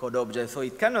new code object, so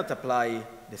it cannot apply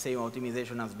the same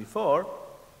optimization as before,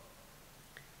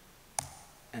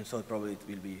 and so probably it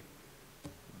will be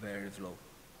very slow.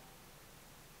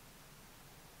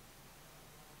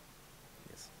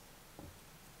 Yes.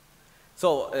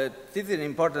 So this is an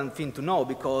important thing to know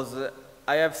because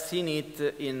I have seen it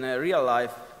in real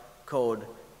life code,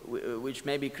 which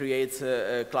maybe creates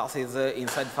classes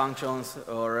inside functions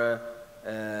or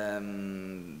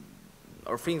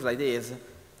things like this.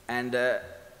 And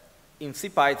in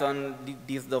CPython,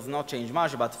 this does not change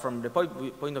much, but from the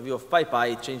point of view of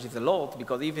PyPy, it changes a lot,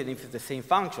 because even if it's the same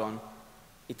function,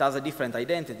 it has a different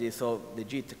identity, so the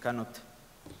JIT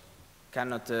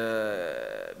cannot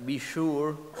be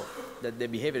sure that the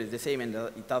behavior is the same, and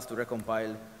it has to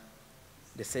recompile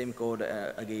the same code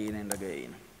again and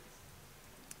again.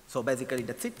 So basically,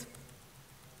 that's it.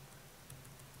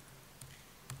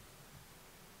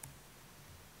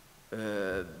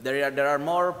 There are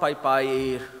more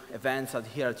PyPy events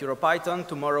here at EuroPython.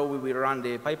 Tomorrow we will run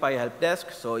the PyPy help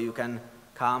desk, so you can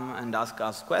come and ask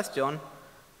us questions.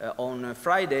 On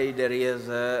Friday there is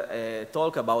a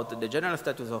talk about the general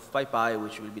status of PyPy,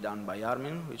 which will be done by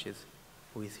Armin,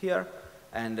 who is here.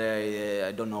 And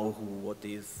I don't know what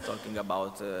he's talking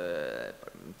about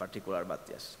in particular, but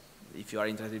yes, if you are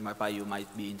interested in PyPy, you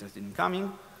might be interested in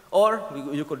coming. Or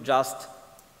you could just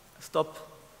stop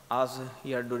us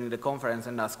here during the conference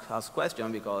and ask us questions,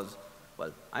 because,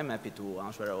 well, I'm happy to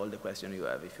answer all the questions you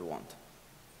have if you want.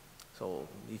 So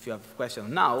if you have questions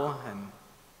now,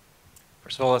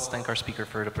 first of all, let's thank our speaker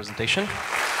for the presentation.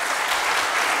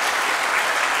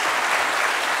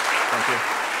 Thank you.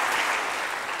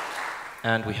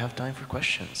 And we have time for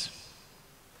questions.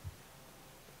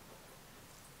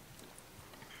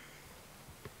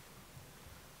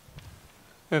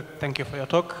 Thank you for your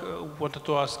talk. Wanted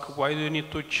to ask, why do you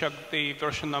need to check the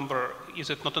version number? Is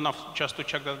it not enough just to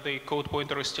check that the code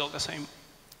pointer is still the same?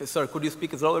 Sir, could you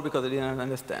speak slower because I didn't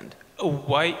understand?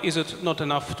 Why is it not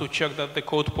enough to check that the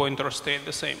code pointer stayed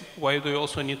the same? Why do you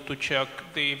also need to check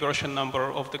the version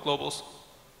number of the globals?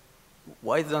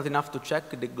 Why is it not enough to check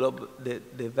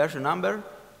the version number?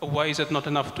 Why is it not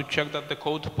enough to check that the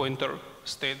code pointer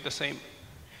stayed the same?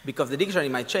 Because the dictionary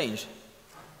might change.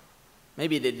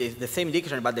 Maybe the same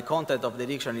dictionary, but the content of the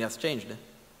dictionary has changed.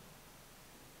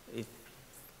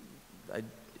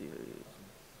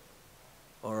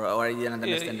 Or I didn't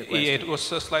understand the question. Yeah, it was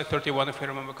slide 31, if I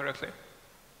remember correctly.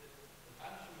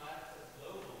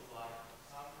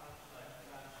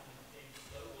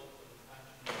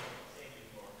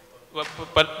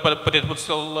 But it would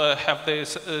still have the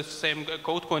same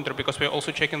code pointer, because we're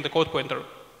also checking the code pointer.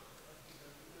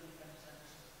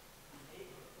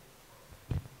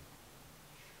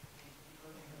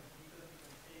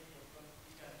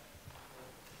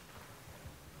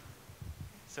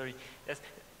 Sorry. Yes.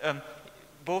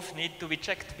 Both need to be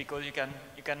checked, because you can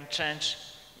change,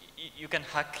 you can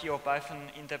hack your Python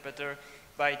interpreter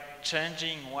by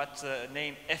changing what the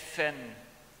name fn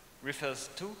refers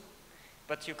to,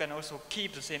 but you can also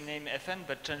keep the same name fn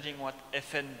but changing what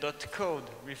fn.code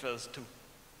refers to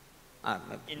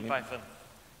in Python.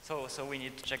 So we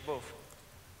need to check both.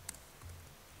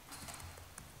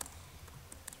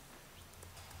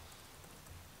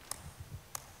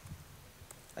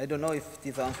 I don't know if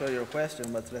this answers your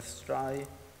question, but let's try.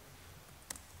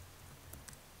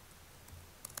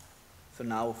 So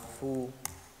now foo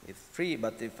is free,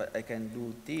 but if I can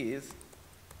do this,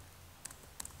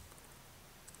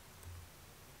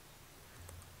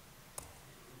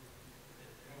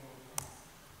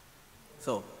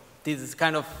 so this is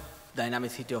kind of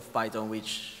dynamicity of Python,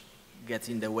 which gets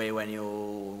in the way when you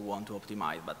want to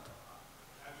optimize. But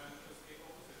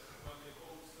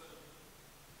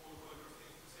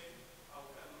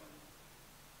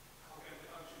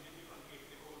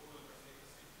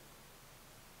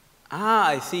Ah,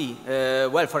 I see.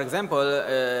 Well, for example,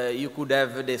 you could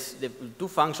have the two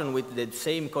functions with the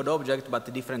same code object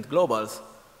but different globals,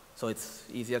 so it's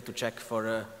easier to check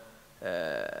for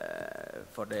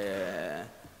the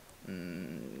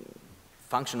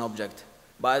function object.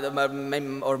 But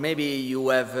or maybe you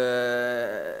have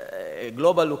a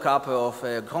global lookup of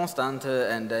a constant,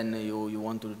 and then you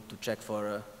want to check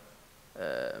for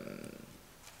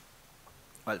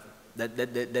well, that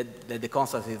the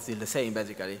constant is still the same,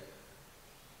 basically.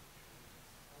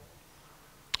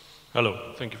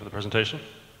 Hello, thank you for the presentation.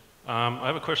 I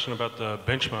have a question about the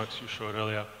benchmarks you showed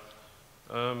earlier.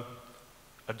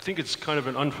 I think it's kind of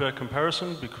an unfair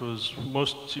comparison because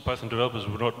most CPython developers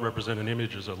would not represent an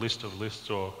image as a list of lists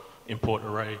or import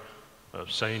array. A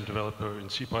sane developer in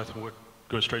CPython would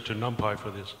go straight to NumPy for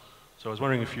this. So I was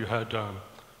wondering if you had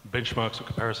benchmarks or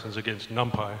comparisons against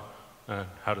NumPy, and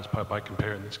how does PyPy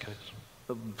compare in this case?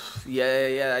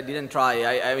 Yeah, I didn't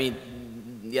try. I mean,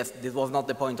 yes, this was not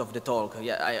the point of the talk.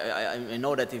 Yeah, I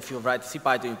know that if you write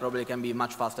CPython, you probably can be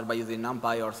much faster by using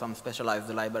NumPy or some specialized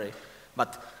library.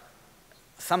 But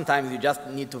sometimes you just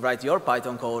need to write your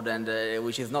Python code, and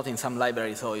which is not in some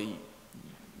library, so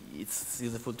it's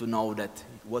useful to know that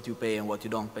what you pay and what you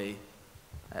don't pay.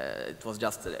 It was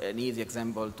just an easy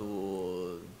example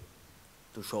to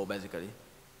show, basically.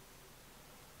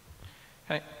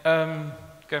 Hey,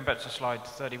 going back to slide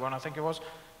 31, I think it was.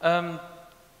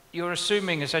 You're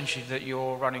assuming essentially that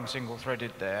you're running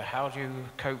single-threaded there. How do you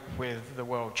cope with the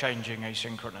world changing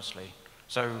asynchronously?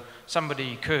 So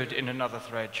somebody could, in another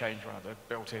thread, change one of the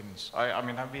built-ins. I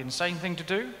mean, that would be an insane thing to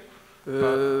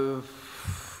do.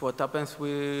 What happens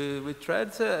with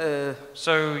threads?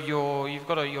 So you've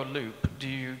got your loop. Do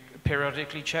you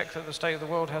periodically check that the state of the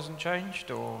world hasn't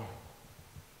changed, or?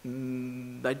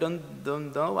 I don't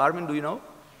know. Armin, do you know?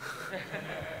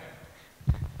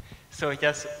 So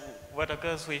yes, what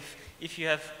occurs if you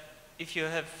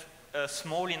have a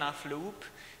small enough loop,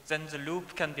 then the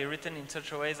loop can be written in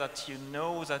such a way that you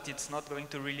know that it's not going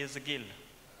to release the GIL.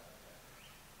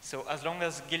 So as long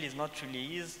as GIL is not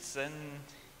released, then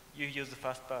you use the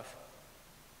fast path.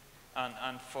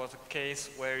 And for the case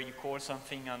where you call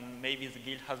something and maybe the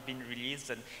GIL has been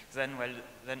released,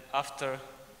 then after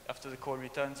the call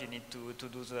returns, you need to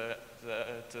do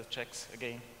the checks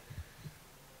again.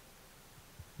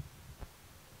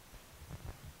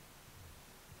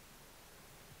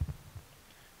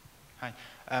 Hi.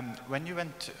 When you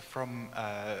went from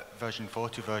version 4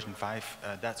 to version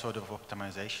 5, that sort of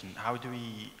optimization, how do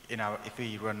we, if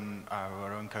we run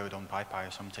our own code on PyPy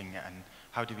or something, and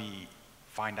how do we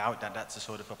find out that that's the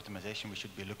sort of optimization we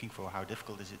should be looking for? How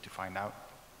difficult is it to find out?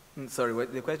 Sorry,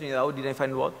 the question is, how did I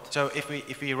find what? So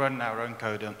if we run our own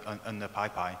code on the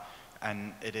PyPy,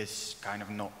 and it is kind of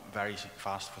not very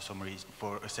fast for some reason,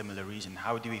 for a similar reason,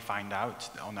 how do we find out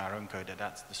on our own code that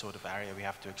that's the sort of area we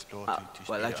have to explore to speed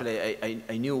well, actually, up?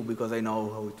 I knew because I know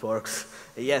how it works.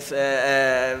 Yes,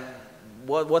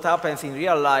 what happens in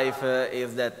real life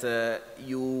is that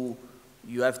you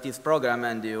have this program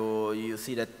and you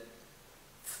see that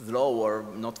it's slow or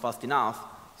not fast enough.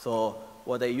 So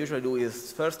what I usually do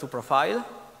is first to profile,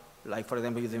 like for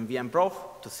example using vmprof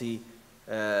to see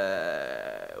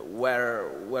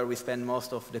where we spend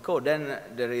most of the code. Then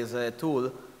there is a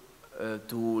tool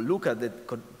to look at the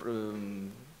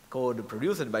code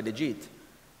produced by the JIT,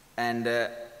 and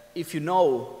if you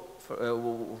know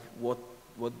what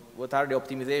are the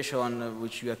optimization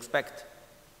which you expect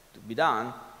to be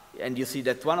done, and you see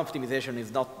that one optimization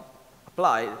is not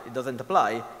applied, it doesn't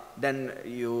apply, then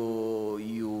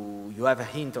you have a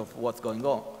hint of what's going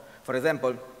on. For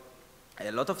example,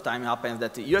 a lot of time happens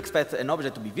that you expect an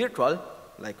object to be virtual,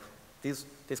 like this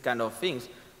kind of things.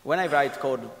 When I write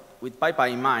code with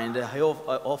PyPy in mind,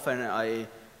 often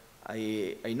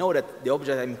I know that the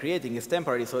object I'm creating is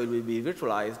temporary, so it will be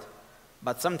virtualized.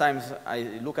 But sometimes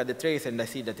I look at the trace and I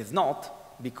see that it's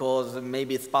not, because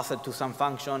maybe it's passed to some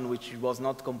function which was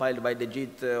not compiled by the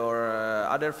JIT or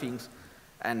other things,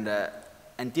 and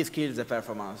this kills the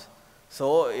performance.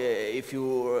 So if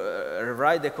you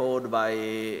rewrite the code by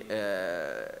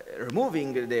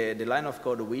removing the line of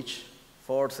code which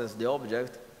forces the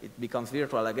object, it becomes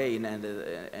virtual again,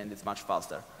 and it's much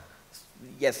faster.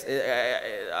 Yes,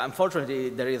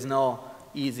 unfortunately, there is no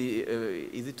easy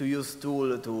to use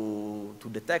tool to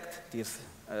detect these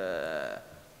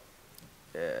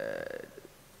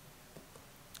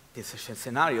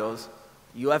scenarios.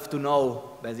 You have to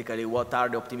know basically what are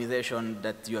the optimization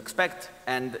that you expect,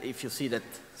 and if you see that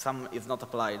some is not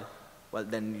applied, well,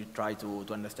 then you try to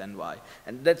understand why.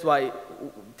 And that's why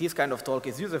this kind of talk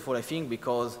is useful, I think,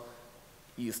 because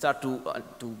you start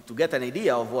to get an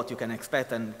idea of what you can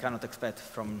expect and cannot expect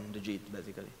from the JIT,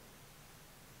 basically.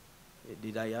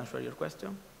 Did I answer your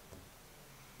question?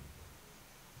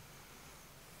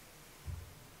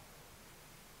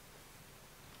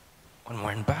 One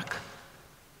more in back.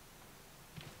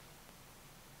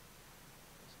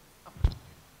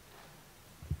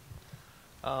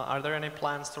 Are there any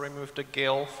plans to remove the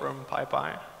GIL from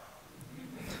PyPy?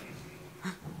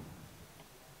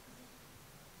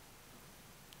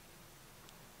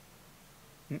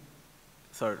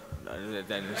 Sorry,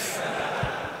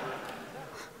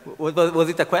 was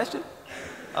it a question?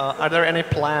 Are there any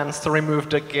plans to remove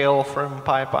the GIL from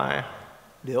PyPy?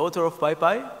 The author of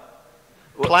PyPy?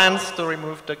 Plans to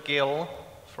remove the GIL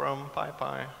from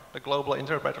PyPy, the global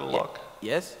interpreter lock?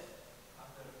 Yes.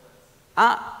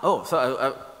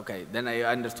 Okay, then I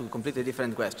understood completely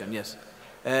different question, yes.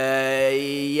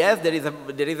 Yes, there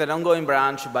is an ongoing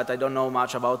branch, but I don't know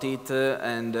much about it,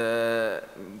 and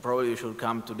probably you should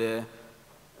come to the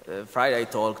Friday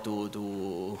talk to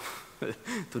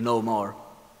to know more.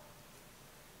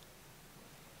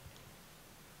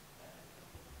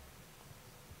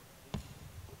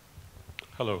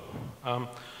 Hello.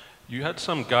 You had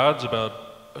some guards about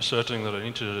asserting that an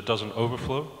integer doesn't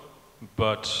overflow,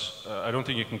 but I don't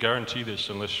think you can guarantee this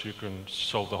unless you can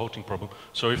solve the halting problem.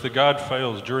 So if the guard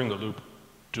fails during the loop,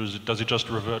 does it just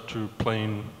revert to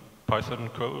plain Python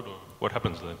code, or what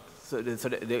happens then? So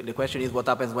the question is, what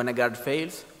happens when a guard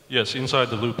fails? Yes, inside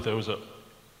the loop there was a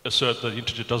assert that the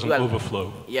integer doesn't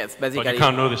overflow. Yes, basically. But you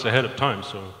can't know this ahead of time,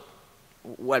 so.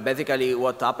 Well, basically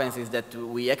what happens is that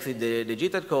we exit the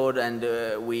JIT code, and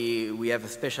we have a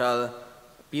special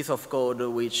piece of code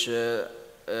which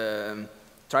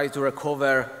tries to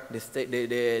recover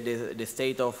the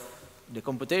state of the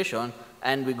computation,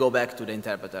 and we go back to the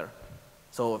interpreter.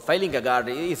 So failing a guard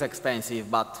is expensive,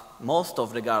 but most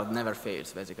of the guard never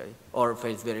fails, basically, or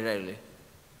fails very rarely.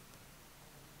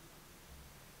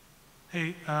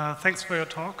 Hey, thanks for your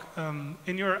talk.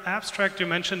 In your abstract, you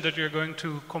mentioned that you're going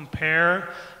to compare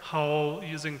how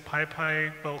using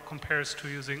PyPy compares to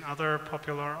using other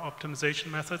popular optimization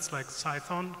methods like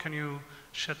Python. Can you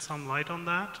shed some light on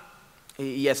that?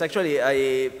 Yes, actually,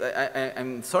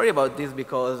 I'm sorry about this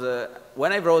because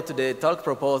when I wrote the talk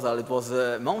proposal, it was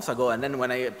months ago, and then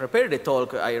when I prepared the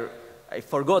talk, I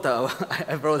forgot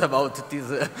I wrote about this,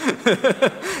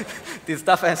 this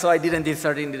stuff, and so I didn't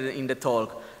insert it in the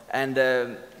talk. And,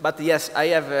 but yes, I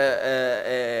have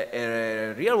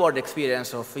a real-world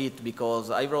experience of it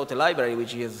because I wrote a library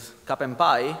which is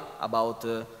CapMPy,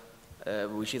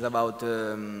 which is about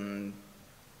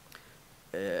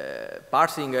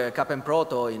parsing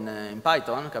CapMproto in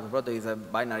Python. CapMproto is a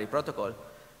binary protocol.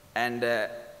 And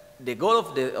the goal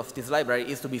of this library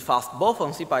is to be fast both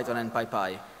on CPython and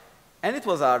PyPy. And it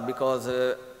was hard because,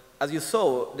 as you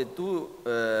saw, the two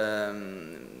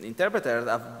interpreters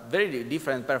have very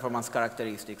different performance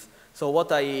characteristics. So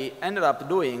what I ended up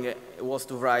doing was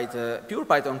to write pure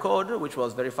Python code, which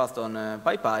was very fast on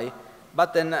PyPy,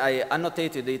 but then I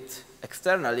annotated it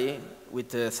externally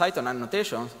with Cython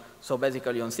annotations. So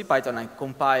basically on CPython, I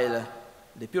compile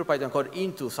the pure Python code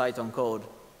into Cython code,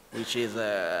 which is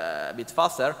a bit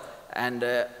faster. And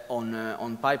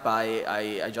on PyPy,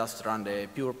 I just run the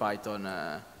pure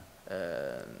Python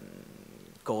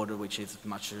code, which is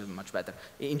much better.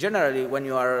 In general, when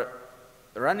you are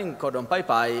running code on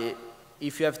PyPy,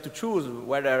 if you have to choose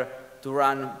whether to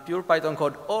run pure Python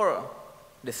code or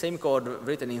the same code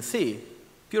written in C,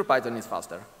 pure Python is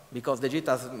faster because the JIT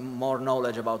has more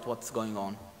knowledge about what's going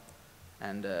on.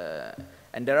 And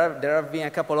there have been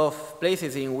a couple of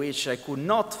places in which I could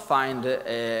not find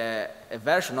a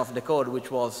version of the code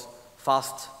which was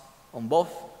fast on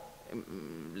both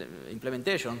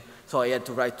implementation, so I had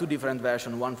to write two different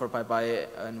versions, one for PyPy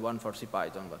and one for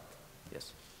CPython, but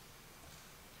yes.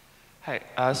 Hey,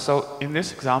 so in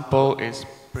this example, it's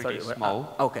pretty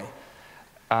small. Okay.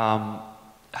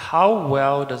 How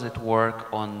well does it work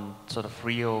on sort of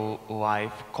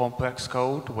real-life complex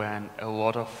code when a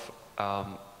lot of,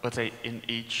 let's say, in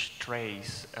each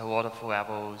trace, a lot of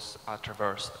levels are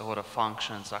traversed, a lot of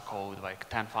functions are called, like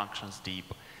 10 functions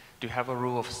deep? Do you have a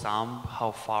rule of thumb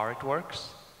how far it works?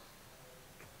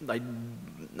 I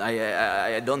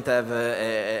don't have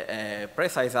a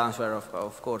precise answer,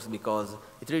 of course, because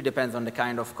it really depends on the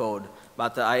kind of code.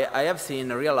 But I have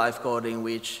seen real-life code in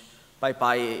which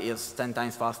PyPy is 10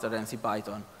 times faster than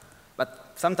CPython.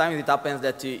 But sometimes it happens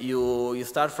that you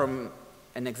start from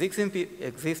an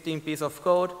existing piece of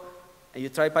code, and you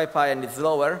try PyPy and it's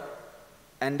slower,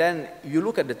 and then you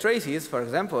look at the traces, for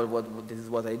example, this is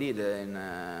what I did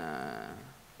at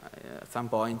some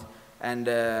point, and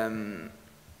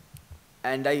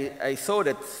I saw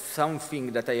that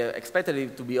something that I expected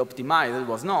it to be optimized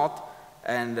was not,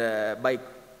 and by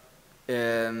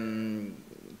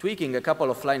tweaking a couple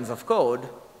of lines of code,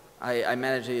 I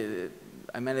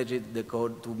managed the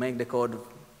code to make the code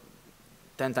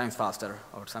 10 times faster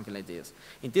or something like this.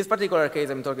 In this particular case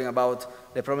I'm talking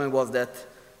about, the problem was that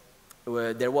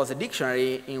there was a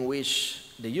dictionary in which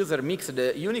the user mixed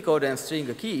the Unicode and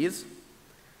string keys,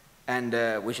 and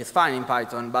which is fine in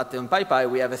Python, but in PyPy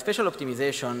we have a special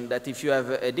optimization that if you have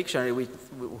a dictionary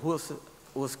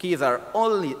whose keys are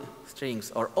only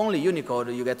strings or only Unicode,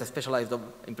 you get a specialized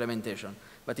implementation.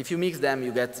 But if you mix them,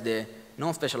 you get the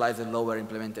non-specialized lower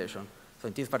implementation. So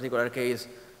in this particular case,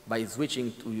 by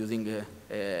switching to using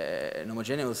an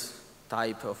homogeneous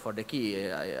type for the key,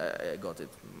 I got it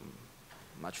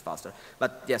much faster.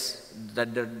 But yes,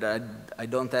 I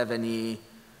don't have any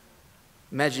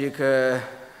magic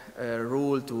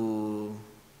rule to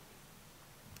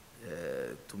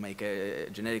make a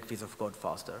generic piece of code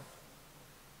faster.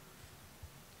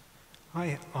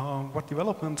 Hi, what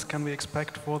developments can we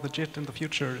expect for the JIT in the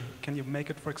future? Can you make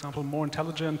it, for example, more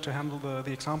intelligent to handle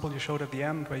the example you showed at the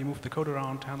end, where you moved the code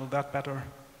around to handle that better?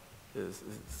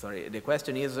 Sorry, the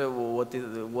question is, what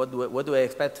do I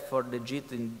expect for the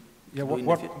JIT in yeah,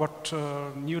 what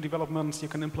new developments you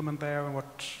can implement there, and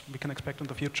what we can expect in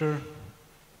the future?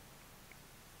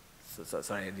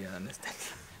 Sorry, I didn't understand.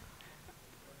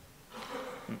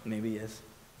 Maybe yes.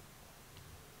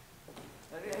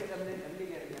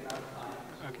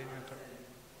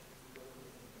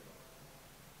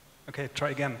 Okay, try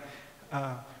again.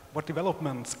 What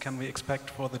developments can we expect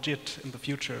for the JIT in the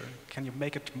future? Can you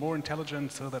make it more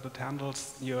intelligent so that it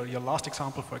handles your last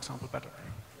example, for example, better?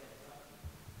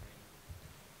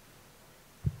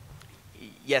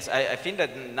 Yes, I think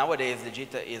that nowadays the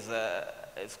JIT is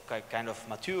kind of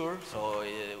mature, so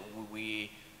we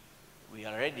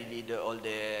already did all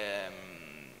the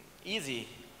easy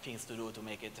things to do to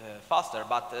make it faster,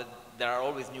 but there are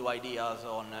always new ideas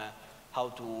on how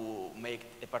to make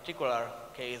a particular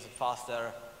case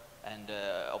faster and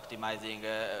optimizing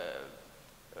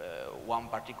one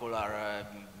particular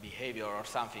behavior or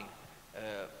something.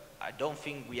 I don't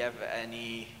think we have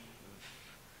any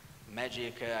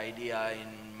magic idea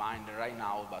in mind right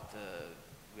now, but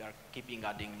we are keeping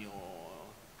adding new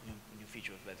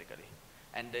features basically.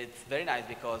 And it's very nice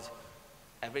because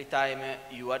every time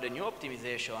you add a new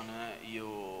optimization,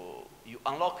 you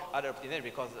unlock other optimization,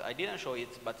 because I didn't show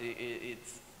it, but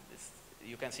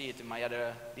you can see it in my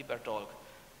other deeper talk.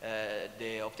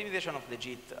 The optimization of the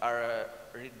JIT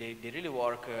they really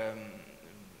work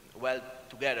well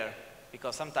together,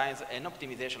 because sometimes an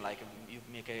optimization, like you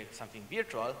make something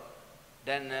virtual,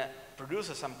 then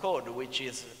produces some code which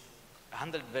is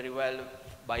handled very well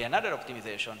by another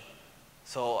optimization.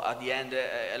 So at the end,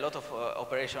 a lot of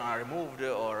operations are removed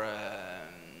or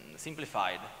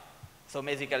simplified. So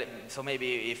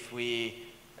maybe if we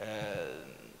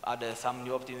add some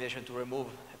new optimization to remove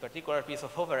a particular piece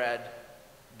of overhead,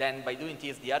 then by doing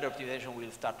this, the other optimization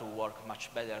will start to work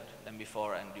much better than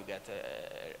before, and you get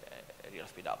a real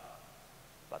speed up.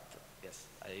 But yes,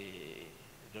 I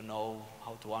don't know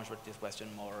how to answer this question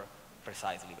more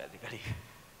precisely, basically.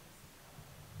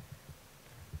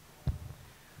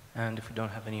 And if we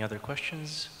don't have any other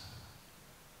questions,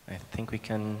 I think we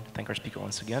can thank our speaker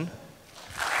once again.